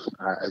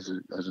as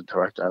a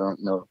director, I don't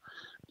know if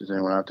there's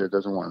anyone out there that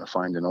doesn't want to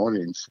find an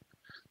audience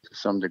to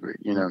some degree.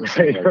 You know,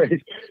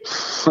 Right.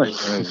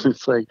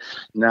 It's like,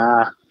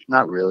 nah,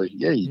 not really.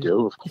 Yeah, you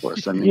do, of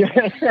course. I mean,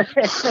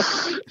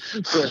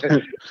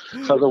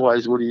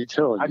 otherwise, what are you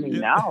doing? I mean,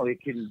 now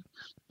it can.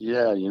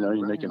 Yeah, you know,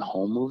 you're making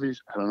home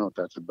movies. I don't know what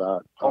that's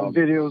about. Home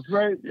videos,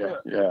 right? Yeah.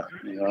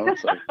 You know,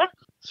 it's like,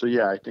 so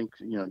yeah, I think,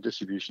 you know,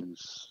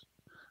 distribution's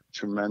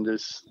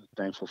tremendous.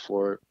 Thankful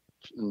for it.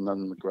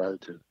 Nothing but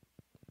gratitude.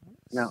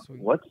 Now,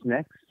 Sweet. what's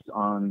next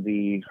on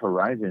the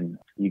horizon?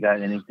 You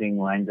got anything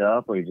lined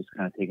up, or you're just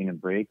kind of taking a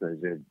break, or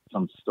is there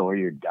some story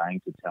you're dying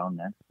to tell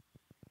next?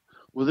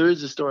 Well, there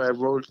is a story. I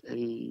wrote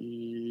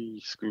a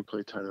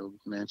screenplay titled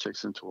Man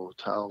Checks into a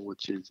Hotel,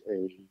 which is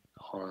a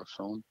horror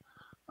film,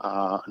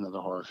 another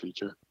horror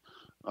feature.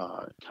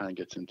 It kind of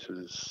gets into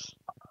this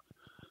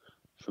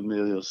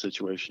familial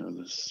situation of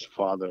this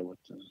father with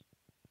this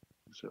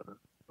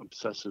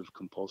obsessive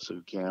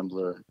compulsive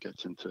gambler,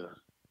 gets into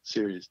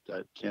serious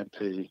debt, can't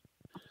pay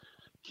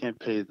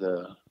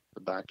the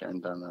back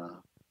end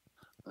on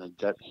a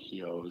debt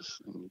he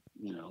owes, and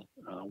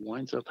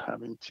winds up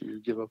having to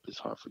give up his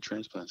heart for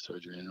transplant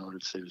surgery in order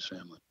to save his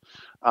family.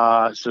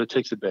 So it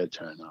takes a bad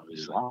turn,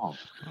 obviously. Wow.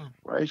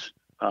 Right?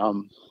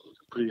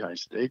 Pretty high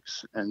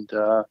stakes, and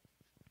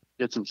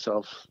gets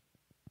himself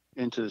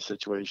into the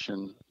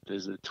situation.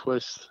 There's a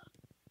twist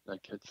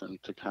that gets him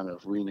to kind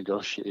of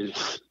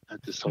renegotiate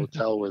at this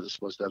hotel where they're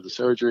supposed to have the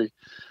surgery,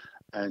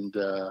 and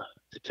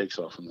it takes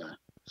off from there.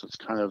 So it's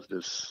kind of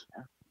this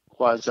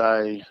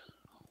quasi,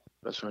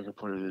 best way I can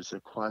put it is a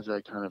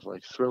quasi kind of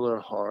like thriller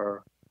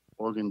horror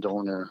organ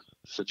donor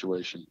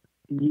situation.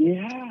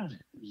 Yeah.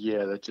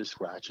 Yeah, that just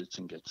ratchets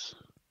and gets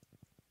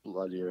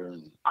bloodier,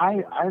 and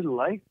I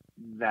like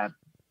that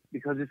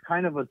because it's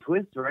kind of a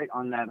twist, right,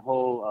 on that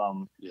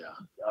whole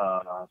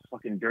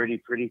fucking dirty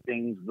pretty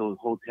things, those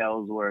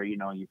hotels where you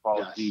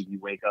fall asleep, you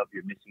wake up,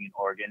 you're missing an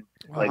organ.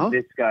 Like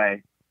this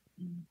guy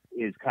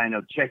is kind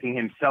of checking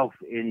himself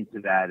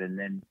into that, and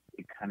then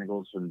it kind of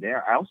goes from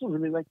there. I also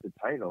really like the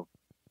title,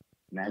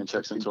 Man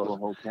Checks into a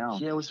Hotel.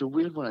 Yeah, it was a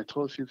weird one. I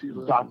told a few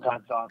people. Dot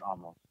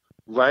almost.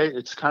 Right,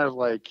 it's kind of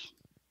like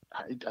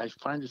I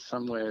find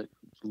it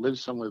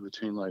lives somewhere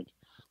between like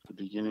the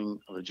beginning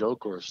of a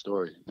joke or a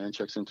story. Man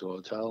checks into a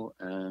hotel,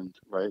 and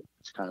right,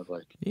 it's kind of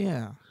like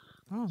Oh,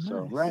 nice.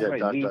 so right.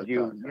 Leads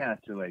you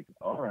to like,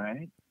 all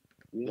right,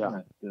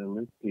 the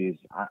list piece,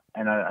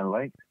 and I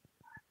like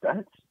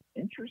that's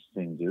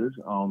interesting, dude.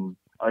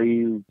 Have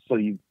you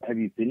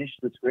finished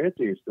the script,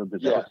 or you're still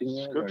developing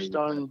it? Script's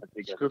done.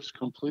 Script's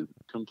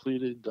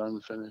completed,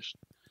 done, finished.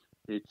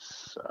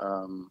 It's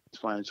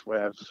fine its way.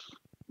 I've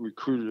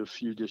recruited a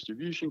few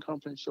distribution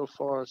companies so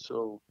far,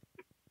 so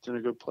it's in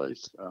a good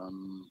place.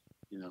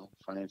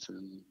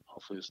 Financing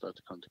hopefully will start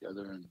to come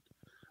together, and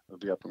it'll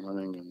be up and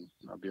running, and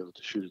I'll be able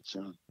to shoot it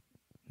soon.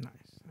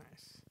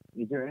 Nice.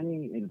 Is there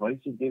any advice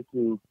you give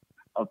to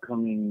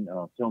upcoming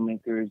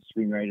filmmakers,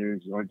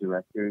 screenwriters, or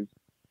directors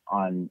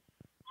on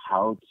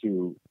how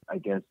to, I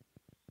guess,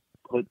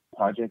 put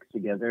projects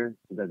together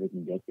so that they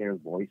can get their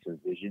voice or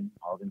vision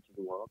out into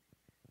the world?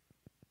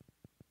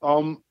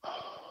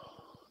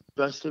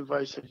 Best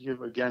advice I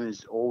give again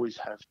is always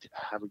have to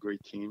have a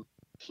great team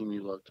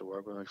you love to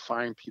work with. Like,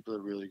 find people that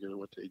are really good at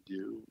what they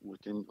do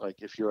within,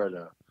 like, if you're at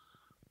a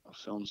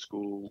film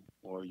school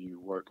or you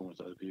working with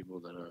other people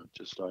that are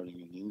just starting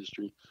in the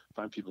industry,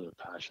 find people that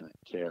are passionate,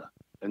 care,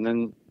 and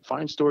then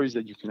find stories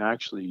that you can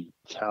actually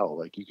tell,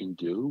 like you can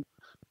do,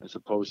 as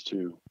opposed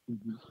to,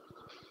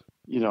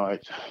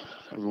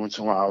 every once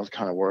in a while I'll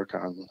kind of work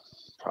on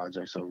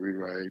projects, I'll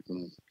rewrite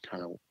and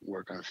kind of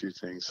work on a few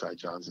things, side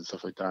jobs and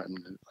stuff like that,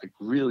 and like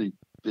really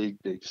big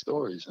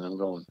stories, and I'm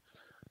going,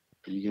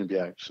 are you going to be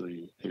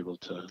actually able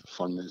to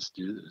fund this,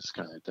 do this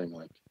kind of thing,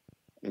 like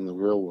in the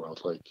real world,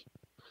 like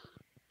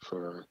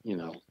for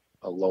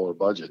a lower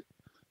budget?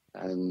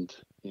 And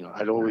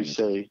I'd always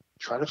say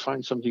try to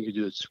find something you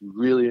can do that's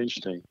really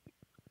interesting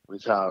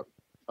without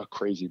a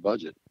crazy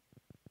budget.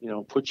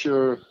 Put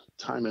your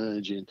time and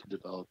energy into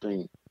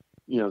developing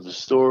the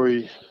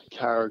story,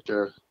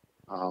 character,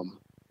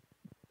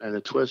 and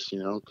a twist,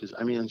 because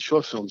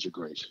short films are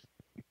great.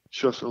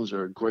 Short films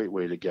are a great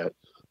way to get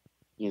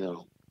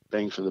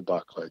bang for the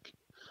buck, like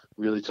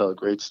really tell a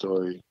great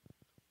story,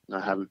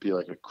 not have it be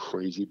like a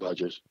crazy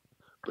budget,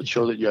 but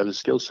show that you have the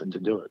skill set to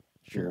do it.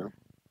 Sure.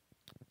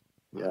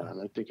 Yeah,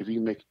 and I think if you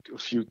make a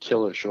few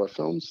killer short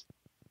films,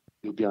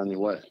 you'll be on your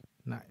way.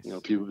 Nice.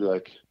 People be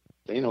like,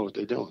 they know what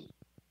they're doing.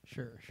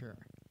 Sure.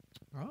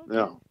 Okay.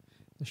 Yeah.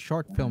 The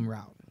short film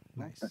route.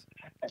 Nice.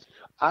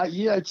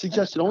 I'd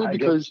suggest it only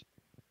because,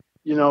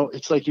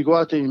 it's like you go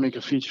out there and you make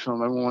a feature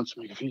film. Everyone wants to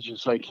make a feature.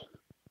 It's like,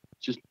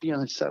 just be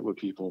on a set with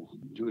people,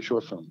 do a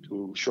short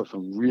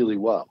film really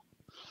well.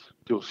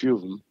 Do a few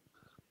of them,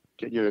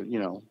 get your,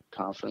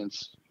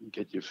 confidence,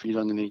 get your feet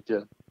underneath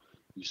you.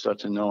 You start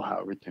to know how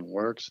everything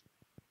works,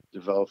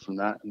 develop from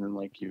that, and then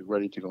like you're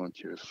ready to go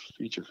into your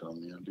feature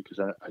film, because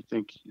I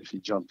think if you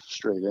jump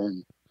straight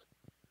in,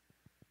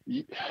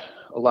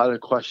 a lot of the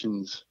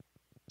questions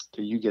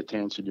that you get to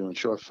answer doing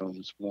short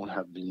films won't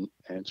have been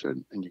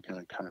answered, and you're going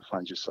to kind of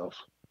find yourself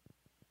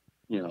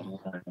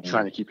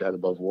trying to keep that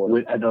above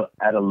water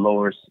at a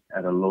lower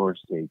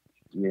stage,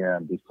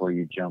 before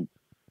you jump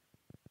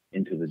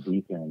into the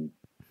deep end.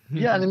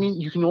 Yeah,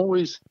 and you can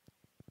always,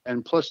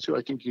 and plus too,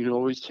 I think you can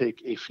always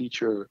take a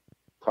feature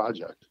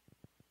project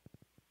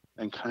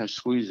and kind of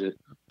squeeze it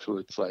to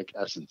its like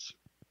essence,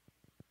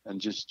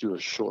 and just do a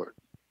short.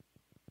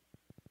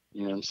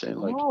 You know what I'm saying?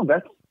 Like,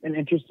 that's an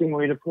interesting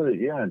way to put it.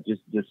 Yeah,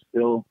 just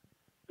distill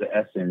the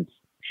essence,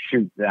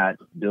 shoot that,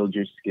 build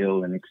your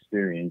skill and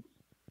experience.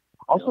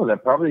 Also,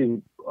 that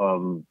probably,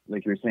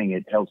 like you were saying,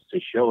 it helps to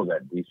show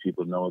that these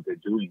people know what they're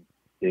doing.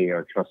 They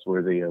are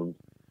trustworthy of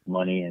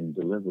money and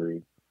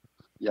delivery.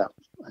 Yeah,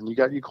 and you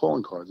got your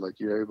calling card. Like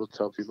you're able to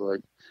tell people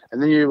like,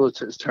 and then you're able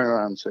to turn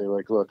around and say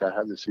like, look, I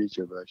have this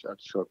feature, but I have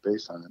to show it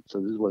based on it. So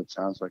this is what it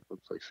sounds like,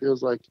 looks like,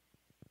 feels like.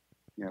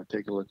 You know,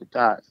 take a look at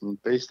that, and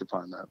based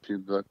upon that,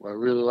 people be like, well, I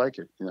really like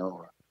it. You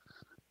know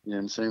what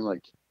I'm saying?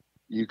 Like,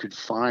 you could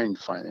find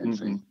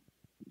financing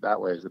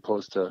that way as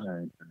opposed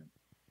to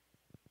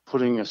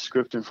putting a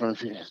script in front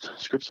of you.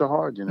 Scripts are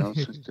hard, you know.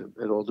 It's just,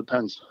 it all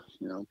depends.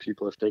 You know,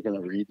 people if they're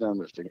gonna read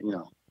them, if they, you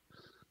know.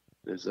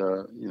 There's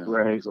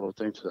there's a whole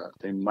thing to that.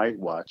 They might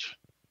watch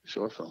a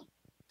short film.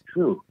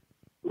 True.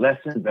 Less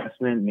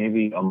investment,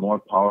 maybe a more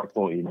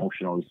powerful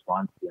emotional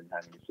response than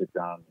having to sit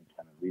down and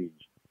kind of read.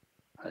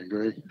 I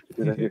agree.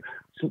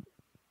 So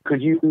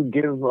could you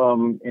give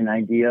an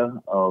idea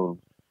of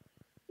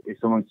if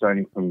someone's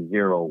starting from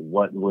zero,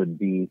 what would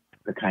be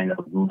the kind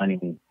of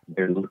money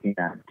they're looking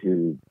at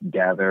to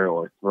gather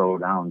or throw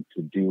down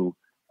to do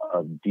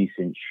a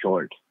decent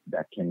short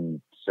that can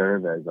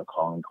serve as a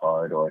calling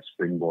card or a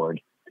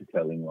springboard to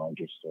telling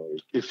larger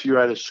stories? If you're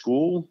at a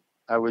school,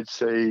 I would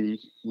say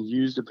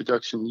use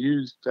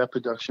that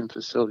production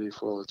facility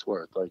for all it's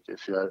worth. Like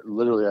if you're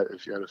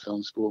at a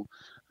film school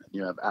and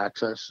you have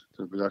access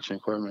to the production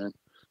equipment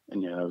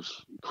and you have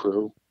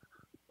crew,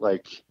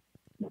 like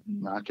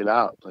knock it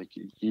out. Like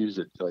use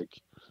it. Like,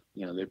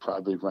 you know, they're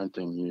probably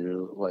renting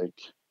you like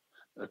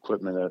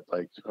equipment at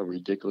like a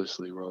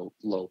ridiculously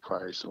low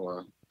price,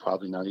 or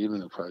probably not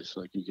even a price.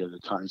 Like you get a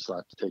time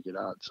slot to take it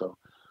out. So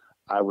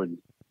I would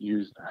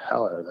use the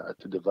hell out of that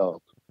to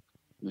develop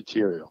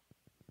material.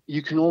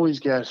 You can always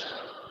get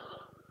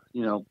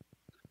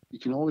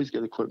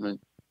equipment,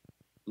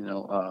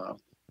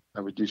 at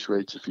reduced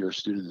rates if you're a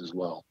student as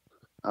well,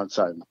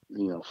 outside,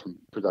 from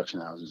production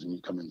houses, and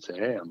you come in and say,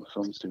 hey, I'm a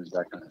film student,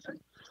 that kind of thing.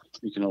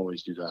 You can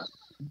always do that.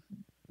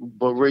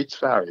 But rates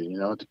vary,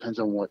 it depends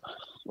on what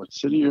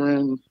city you're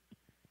in,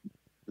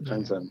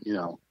 depends on,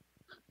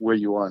 where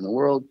you are in the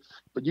world.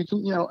 But you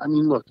can,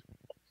 look,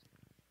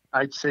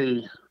 I'd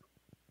say,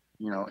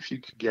 if you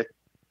could get,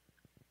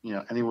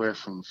 anywhere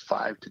from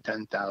 $5,000 to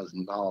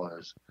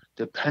 $10,000,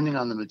 depending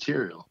on the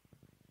material,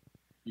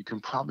 you can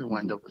probably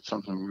wind up with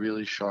something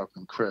really sharp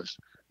and crisp.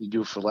 You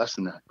do it for less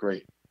than that,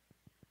 great.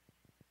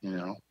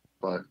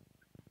 But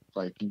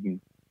like,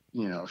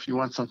 if you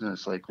want something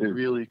that's like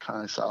really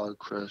kind of solid,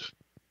 crisp,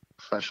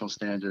 professional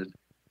standard,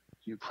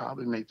 you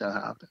probably make that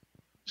happen.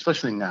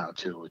 Especially now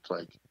too, it's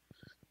like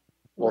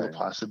all the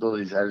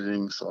possibilities,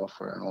 editing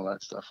software and all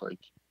that stuff. Like,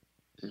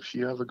 if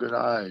you have a good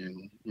eye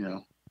and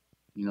you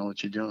know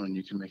what you're doing,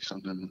 you can make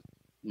something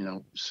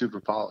super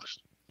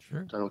polished.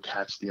 Sure. That'll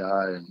catch the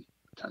eye and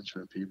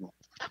attention of people.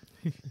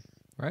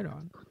 Right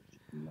on.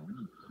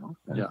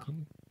 Yeah. Okay.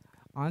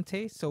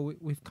 Ante, so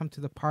we've come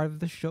to the part of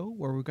the show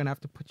where we're gonna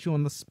have to put you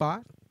on the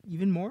spot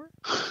even more.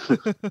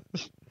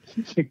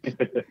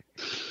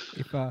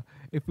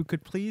 If we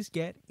could please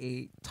get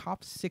a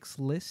top 6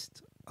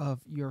 list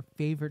of your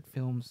favorite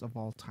films of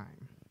all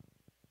time.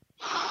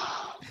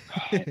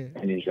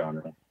 Any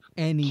genre.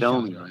 Any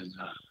Tell genre. me right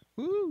now.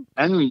 Woo.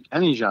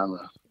 Any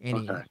genre.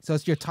 Any. Okay. So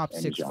it's your top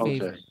Any 6 genre.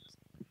 favorites.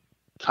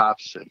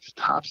 Top six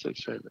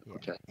favorite. Yeah.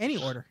 Okay.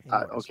 Any order.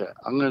 Okay.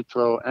 I'm gonna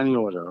throw any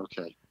order.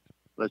 Okay.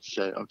 Let's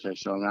say. Okay.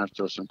 So I'm gonna have to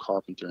throw some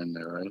Carpenter in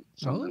there, right?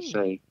 So I'm gonna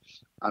say.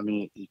 I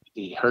mean,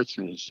 it hurts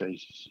me to say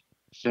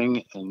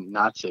Thing and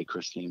not say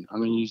Christine. I'm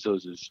gonna use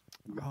those as.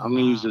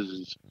 Use those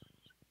as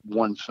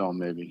one film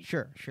maybe.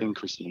 Sure. Thing,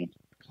 Christine.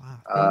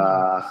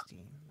 Wow.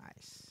 Christine.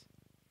 Nice.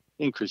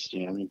 Thing,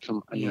 Christine. I mean,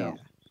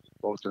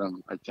 both of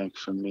them, I think,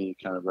 for me,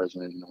 kind of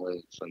resonate in a way.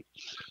 It's like,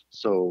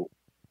 so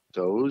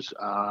those,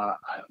 I'm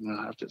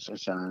gonna have to say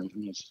Stanley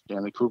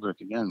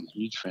Kubrick again,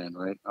 huge fan,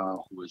 right?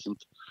 Who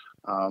isn't?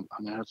 I'm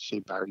gonna have to say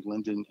Barry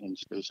Lyndon in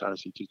Space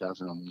Odyssey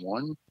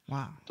 2001.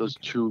 Wow. Those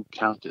two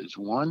count as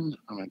one.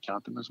 I'm gonna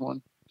count them as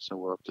one. So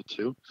we're up to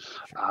 2.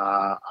 Sure.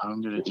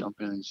 I'm gonna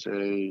jump in and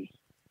say,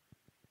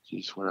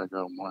 geez, where'd I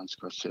go? Martin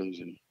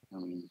Scorsese. I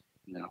mean,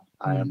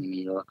 I am a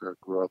New Yorker,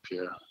 grew up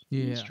here,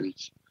 Main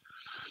Streets.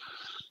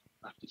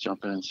 I have to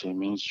jump in and say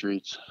Main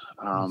Streets.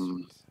 I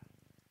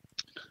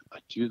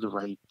Do the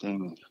Right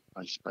Thing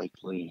by Spike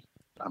Lee.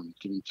 I'm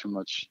giving too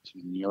much to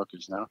the New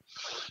Yorkers now.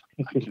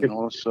 I can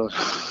also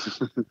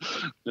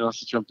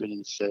jump in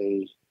and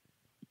say,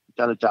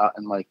 without a doubt,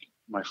 and like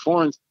my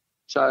foreign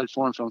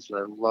films that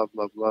I love.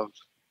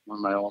 One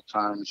of my all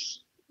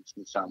times. It's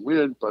gonna sound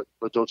weird, but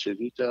Dolce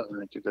Vita,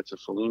 and I think that's a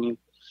Fellini.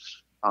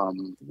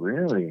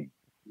 Really?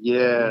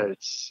 Yeah,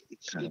 it's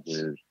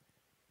weird.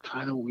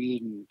 Kind of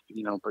weird, and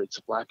but it's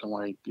a black and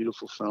white,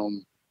 beautiful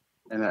film.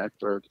 Anna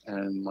Ekberg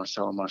and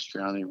Marcello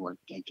Mastroianni, who I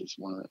think is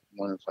one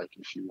of like,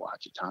 if you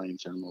watch Italian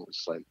cinema,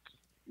 it's like,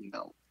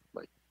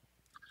 like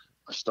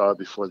a star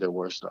before there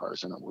were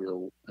stars in a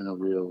real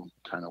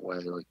kind of way.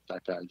 Like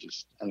that guy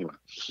just anyway.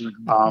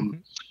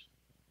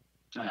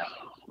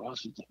 What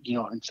else?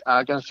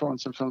 I gotta throw in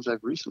some films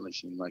I've recently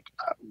seen, like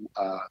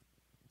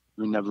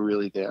We're Never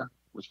Really There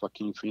with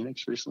Joaquin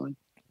Phoenix recently.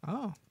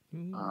 Oh.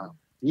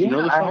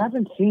 I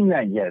haven't seen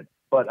that yet,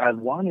 but I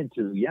wanted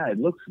to. Yeah, it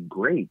looks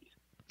great.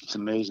 It's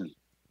amazing.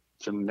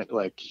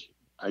 Like,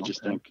 I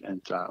just think,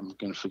 and I'm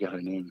going to forget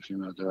her name, the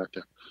female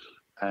director,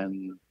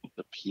 and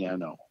The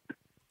Piano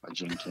by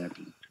Jane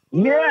Campion.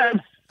 Yes,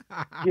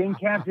 Jane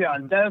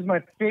Campion. That is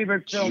my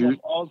favorite film of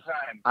all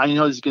time. I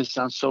know this is going to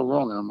sound so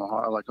wrong, and I'm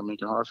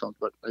making horror films,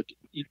 but like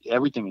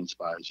everything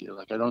inspires you.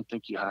 Like I don't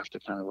think you have to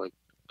kind of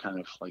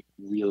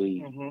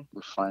really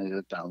refine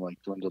it down,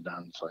 like dwindle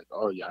down. It's like,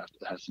 oh, it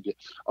has to get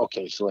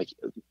okay. So like,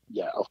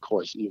 yeah, of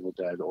course, Evil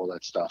Dead, all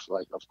that stuff.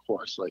 Like, of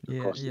course, like, of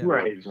course,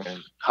 Right.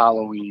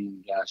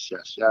 Halloween, yes,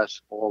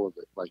 all of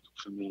it. Like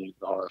for me,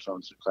 the horror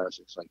films, the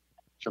classics, like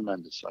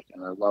tremendous. Like,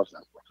 and I love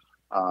them.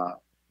 But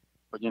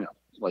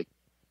like,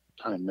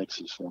 kind of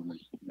mixes for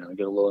me. I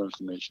get a little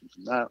information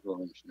from that, a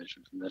little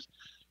information from this.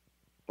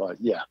 But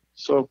yeah,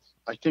 so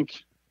I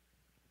think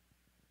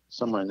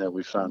somewhere in there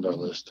we found our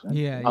list.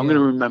 Yeah, I'm gonna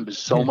remember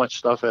so much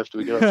stuff after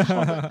we get off the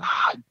phone.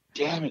 Like,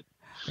 damn it!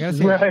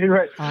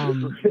 Right.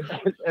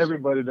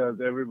 Everybody does.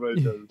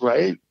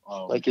 Right?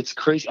 Like it's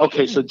crazy.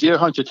 Okay, so Deer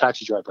Hunter,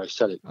 Taxi Driver. I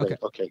said it. Great.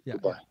 Okay. Yeah.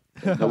 Goodbye.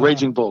 The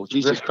Raging Bull.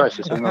 Jesus Christ!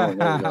 It's another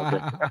one. There we go.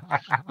 Okay.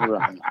 You're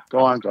right. Go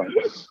on.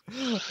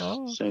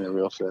 Saying it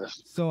real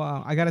fast. So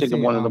I gotta Thinking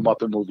say, one of the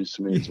Muppet movies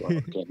to me as well.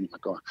 Okay,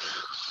 go on.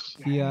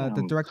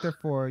 The director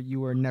for You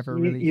Were Never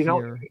Really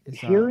Here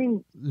is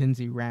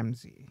Lindsay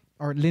Ramsey.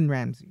 Or Lynn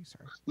Ramsey,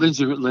 sorry.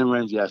 Lynn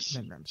Ramsey, yes.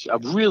 Lynn Ramsey.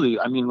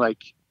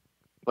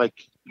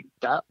 Like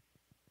that,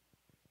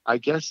 I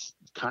guess,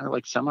 kind of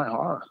like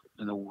semi-horror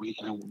in a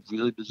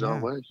really bizarre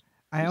way.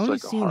 I only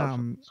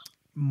seen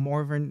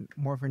Morven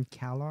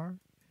Callar.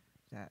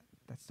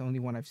 That's the only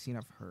one I've seen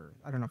of her.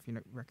 I don't know if you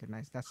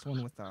recognize. That's the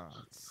one with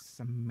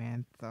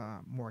Samantha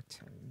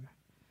Morton.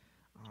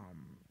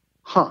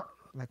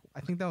 Like I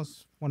think that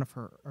was one of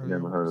her early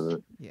Never heard of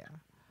it. Yeah.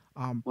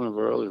 One of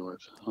her early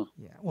ones. Huh.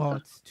 Yeah. Well,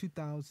 it's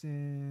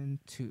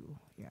 2002.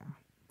 Yeah.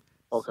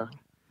 Okay. So,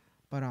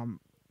 but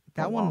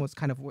that one was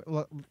kind of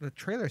the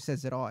trailer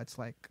says it all. It's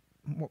like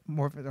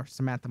Morven or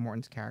Samantha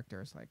Morton's character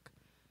is like,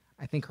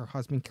 I think her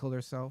husband killed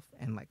herself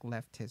and like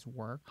left his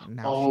work. And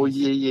now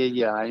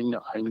yeah. I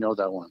know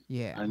that one.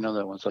 Yeah. I know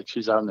that one. It's like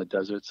she's out in the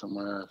desert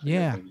somewhere.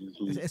 Yeah.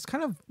 It's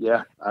kind of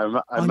I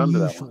remember that one.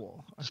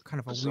 Unusual. It's kind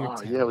of a Bizarre. weird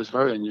tale. Yeah, it was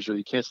very unusual.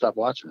 You can't stop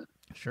watching it.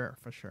 Sure,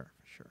 for sure.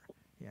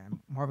 Yeah,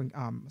 Marvin.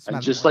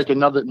 And just like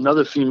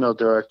another female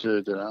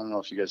director that I don't know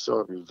if you guys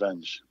saw,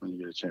 Revenge, when you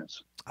get a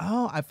chance.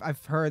 Oh,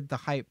 I've heard the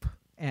hype,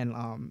 and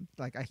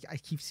like I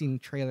keep seeing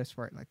trailers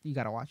for it. Like, you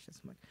gotta watch this.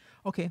 I'm like,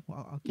 okay,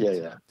 well, I'll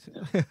get to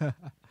it.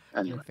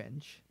 Anyway,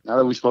 Revenge. Now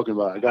that we've spoken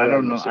about it, I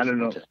don't know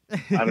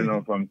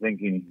if I'm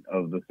thinking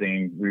of the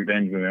same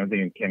Revenge movie. I'm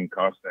thinking Kim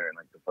Costner in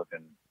like the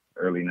fucking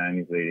early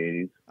 90s, late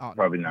 80s. Oh,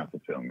 Probably not the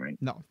film, right?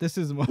 No, this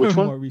is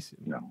more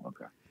recent. No,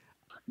 okay.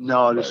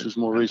 No, this was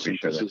more recent.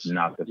 Sure This is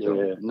not the film.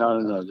 Yeah,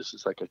 no. This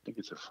is like, I think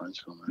it's a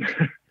French film.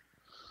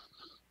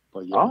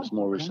 But yeah, it's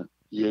more recent.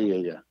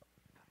 Yeah.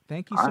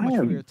 Thank you so much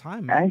for your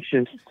time, man.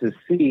 Anxious to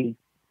see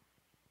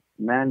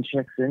Man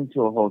Checks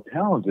Into a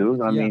Hotel,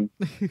 dude. I mean,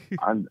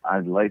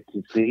 I'd like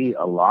to see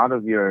a lot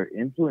of your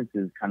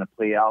influences kind of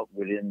play out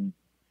within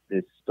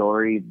this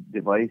story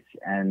device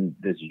and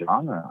this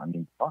genre. I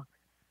mean, fuck.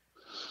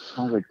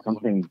 Sounds like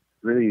something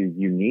really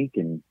unique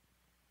and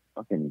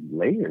fucking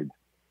layered.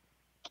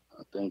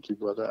 Thank you,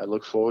 brother. I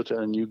look forward to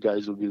it, and you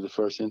guys will be the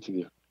first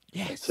interview.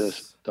 Yes. That's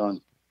it. Done.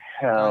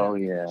 Hell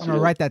yeah. I'm gonna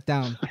write that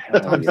down.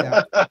 Hell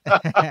yeah.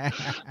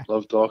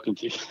 Love talking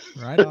to you.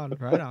 Right on.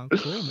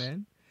 Cool,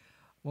 man.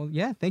 Well,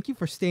 yeah, thank you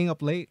for staying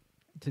up late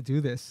to do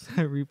this.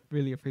 I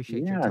really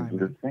appreciate your time. Dude,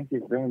 man. thank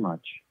you very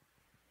much.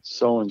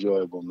 So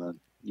enjoyable,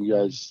 man. You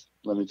guys,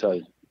 let me tell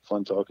you,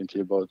 fun talking to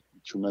you about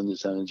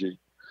tremendous energy.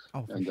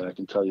 Oh, and sure. I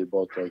can tell you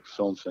about like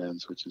film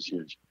fans, which is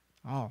huge.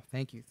 Oh,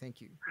 thank you.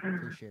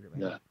 Appreciate it,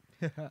 man.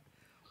 Yeah.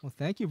 Well,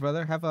 thank you,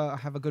 brother. Have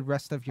a good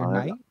rest of your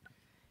night.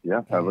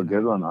 Yeah, have a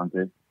good one,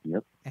 Ante.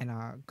 Yep. And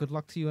good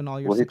luck to you and all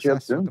your We'll hit you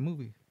up success with soon. the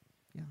movie.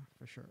 Yeah,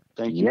 for sure.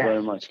 Thank you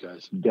very much,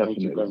 guys. Definitely.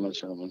 Thank you very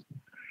much, gentlemen.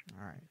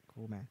 All right,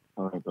 cool, man.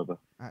 All right, brother.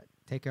 All right,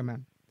 take care,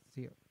 man.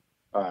 See you.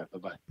 All right,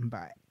 bye-bye.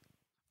 Bye.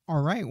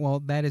 All right, well,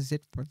 that is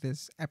it for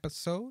this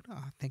episode.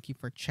 Thank you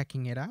for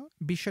checking it out.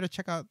 Be sure to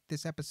check out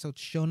this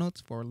episode's show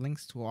notes for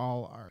links to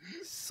all our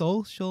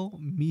social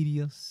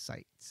media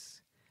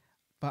sites.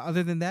 But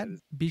other than that,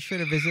 be sure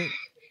to visit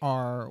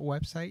our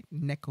website,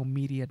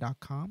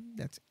 nekkomedia.com.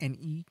 That's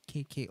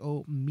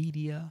NEKKO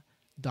media.com.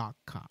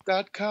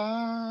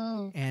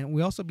 And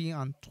we also be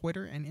on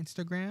Twitter and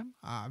Instagram.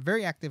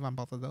 Very active on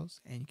both of those.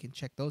 And you can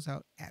check those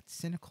out at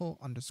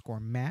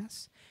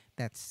cynical_mass.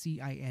 That's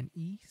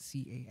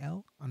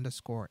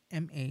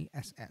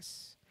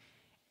CINECAL_MASS.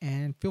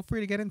 And feel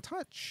free to get in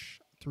touch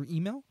through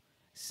email,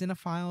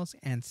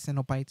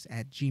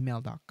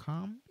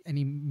 cinephilesandscenobites@gmail.com.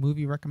 Any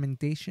movie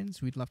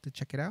recommendations, we'd love to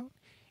check it out.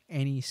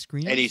 Any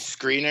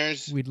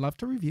screeners, we'd love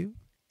to review.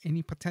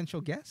 Any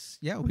potential guests,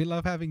 we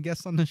love having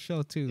guests on the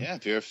show too. Yeah,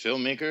 if you're a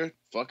filmmaker,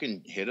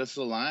 fucking hit us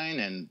a line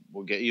and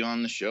we'll get you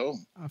on the show.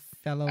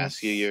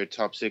 Ask you your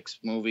top 6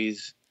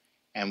 movies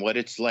and what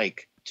it's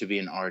like to be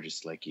an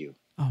artist like you.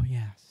 Oh,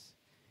 yes.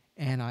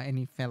 And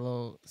any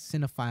fellow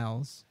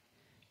cinephiles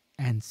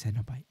and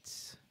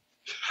Cenobites,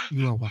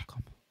 you are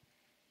welcome.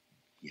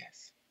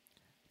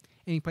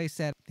 Any place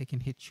that they can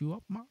hit you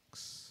up,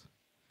 Mox?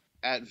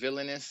 At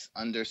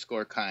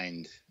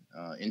villainous_kind,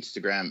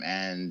 Instagram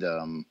and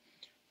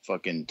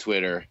fucking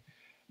Twitter,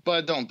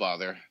 but don't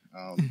bother.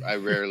 I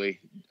rarely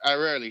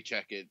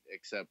check it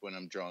except when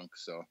I'm drunk.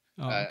 So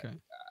okay.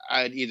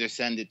 I'd either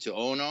send it to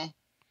Ono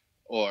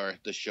or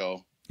the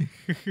show.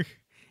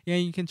 Yeah,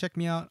 you can check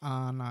me out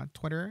on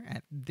Twitter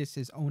at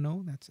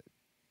thisisono. That's it.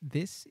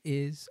 This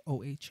is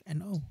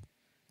OHNO.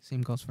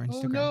 Same goes for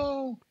Instagram.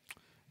 Oh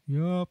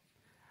no. Yup.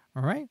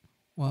 All right.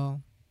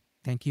 Well,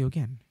 thank you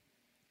again.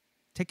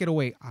 Take it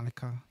away,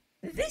 Annika.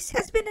 This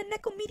has been a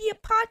Nekko Media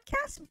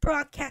podcast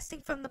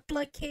broadcasting from the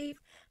Blood Cave,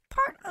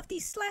 part of the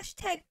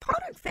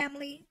 /Potter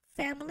family.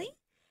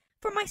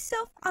 For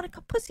myself,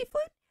 Annika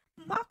Pussyfoot,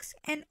 Mox,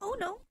 and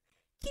Ono,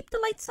 keep the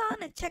lights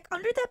on and check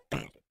under that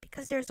bed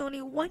because there's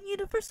only one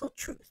universal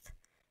truth.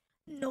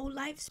 No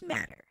lives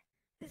matter.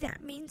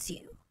 That means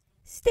you.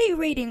 Stay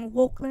rating,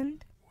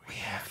 Wokeland. We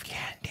have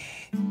candy.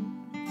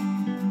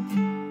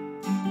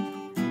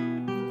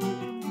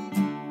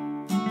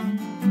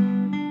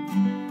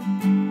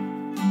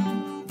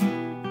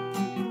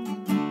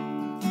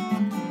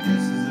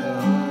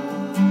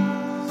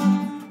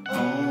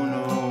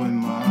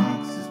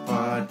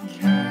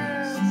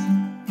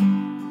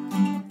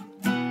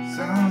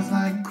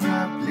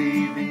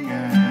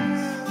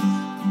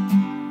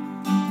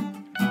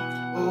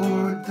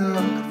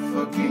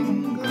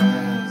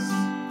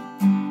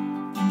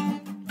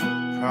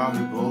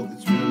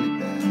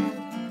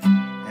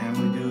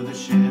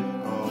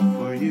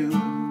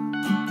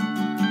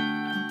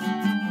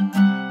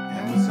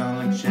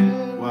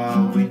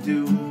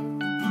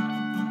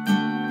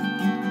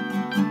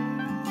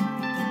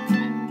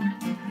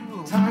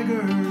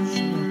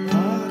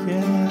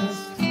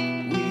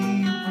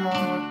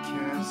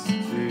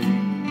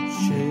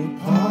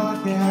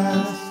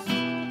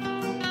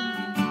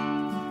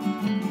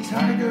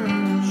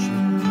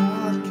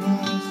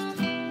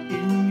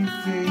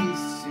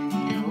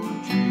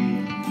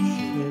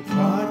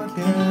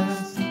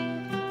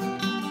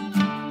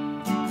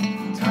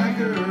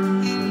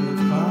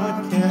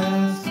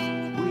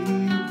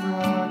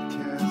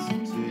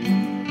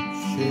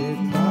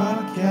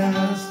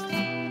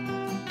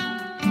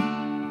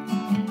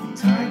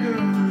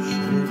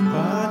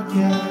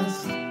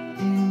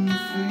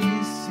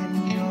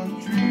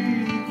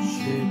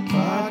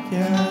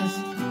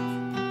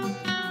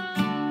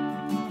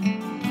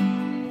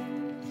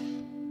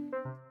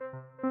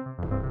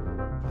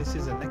 This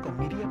is a Nekko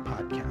Media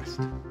podcast.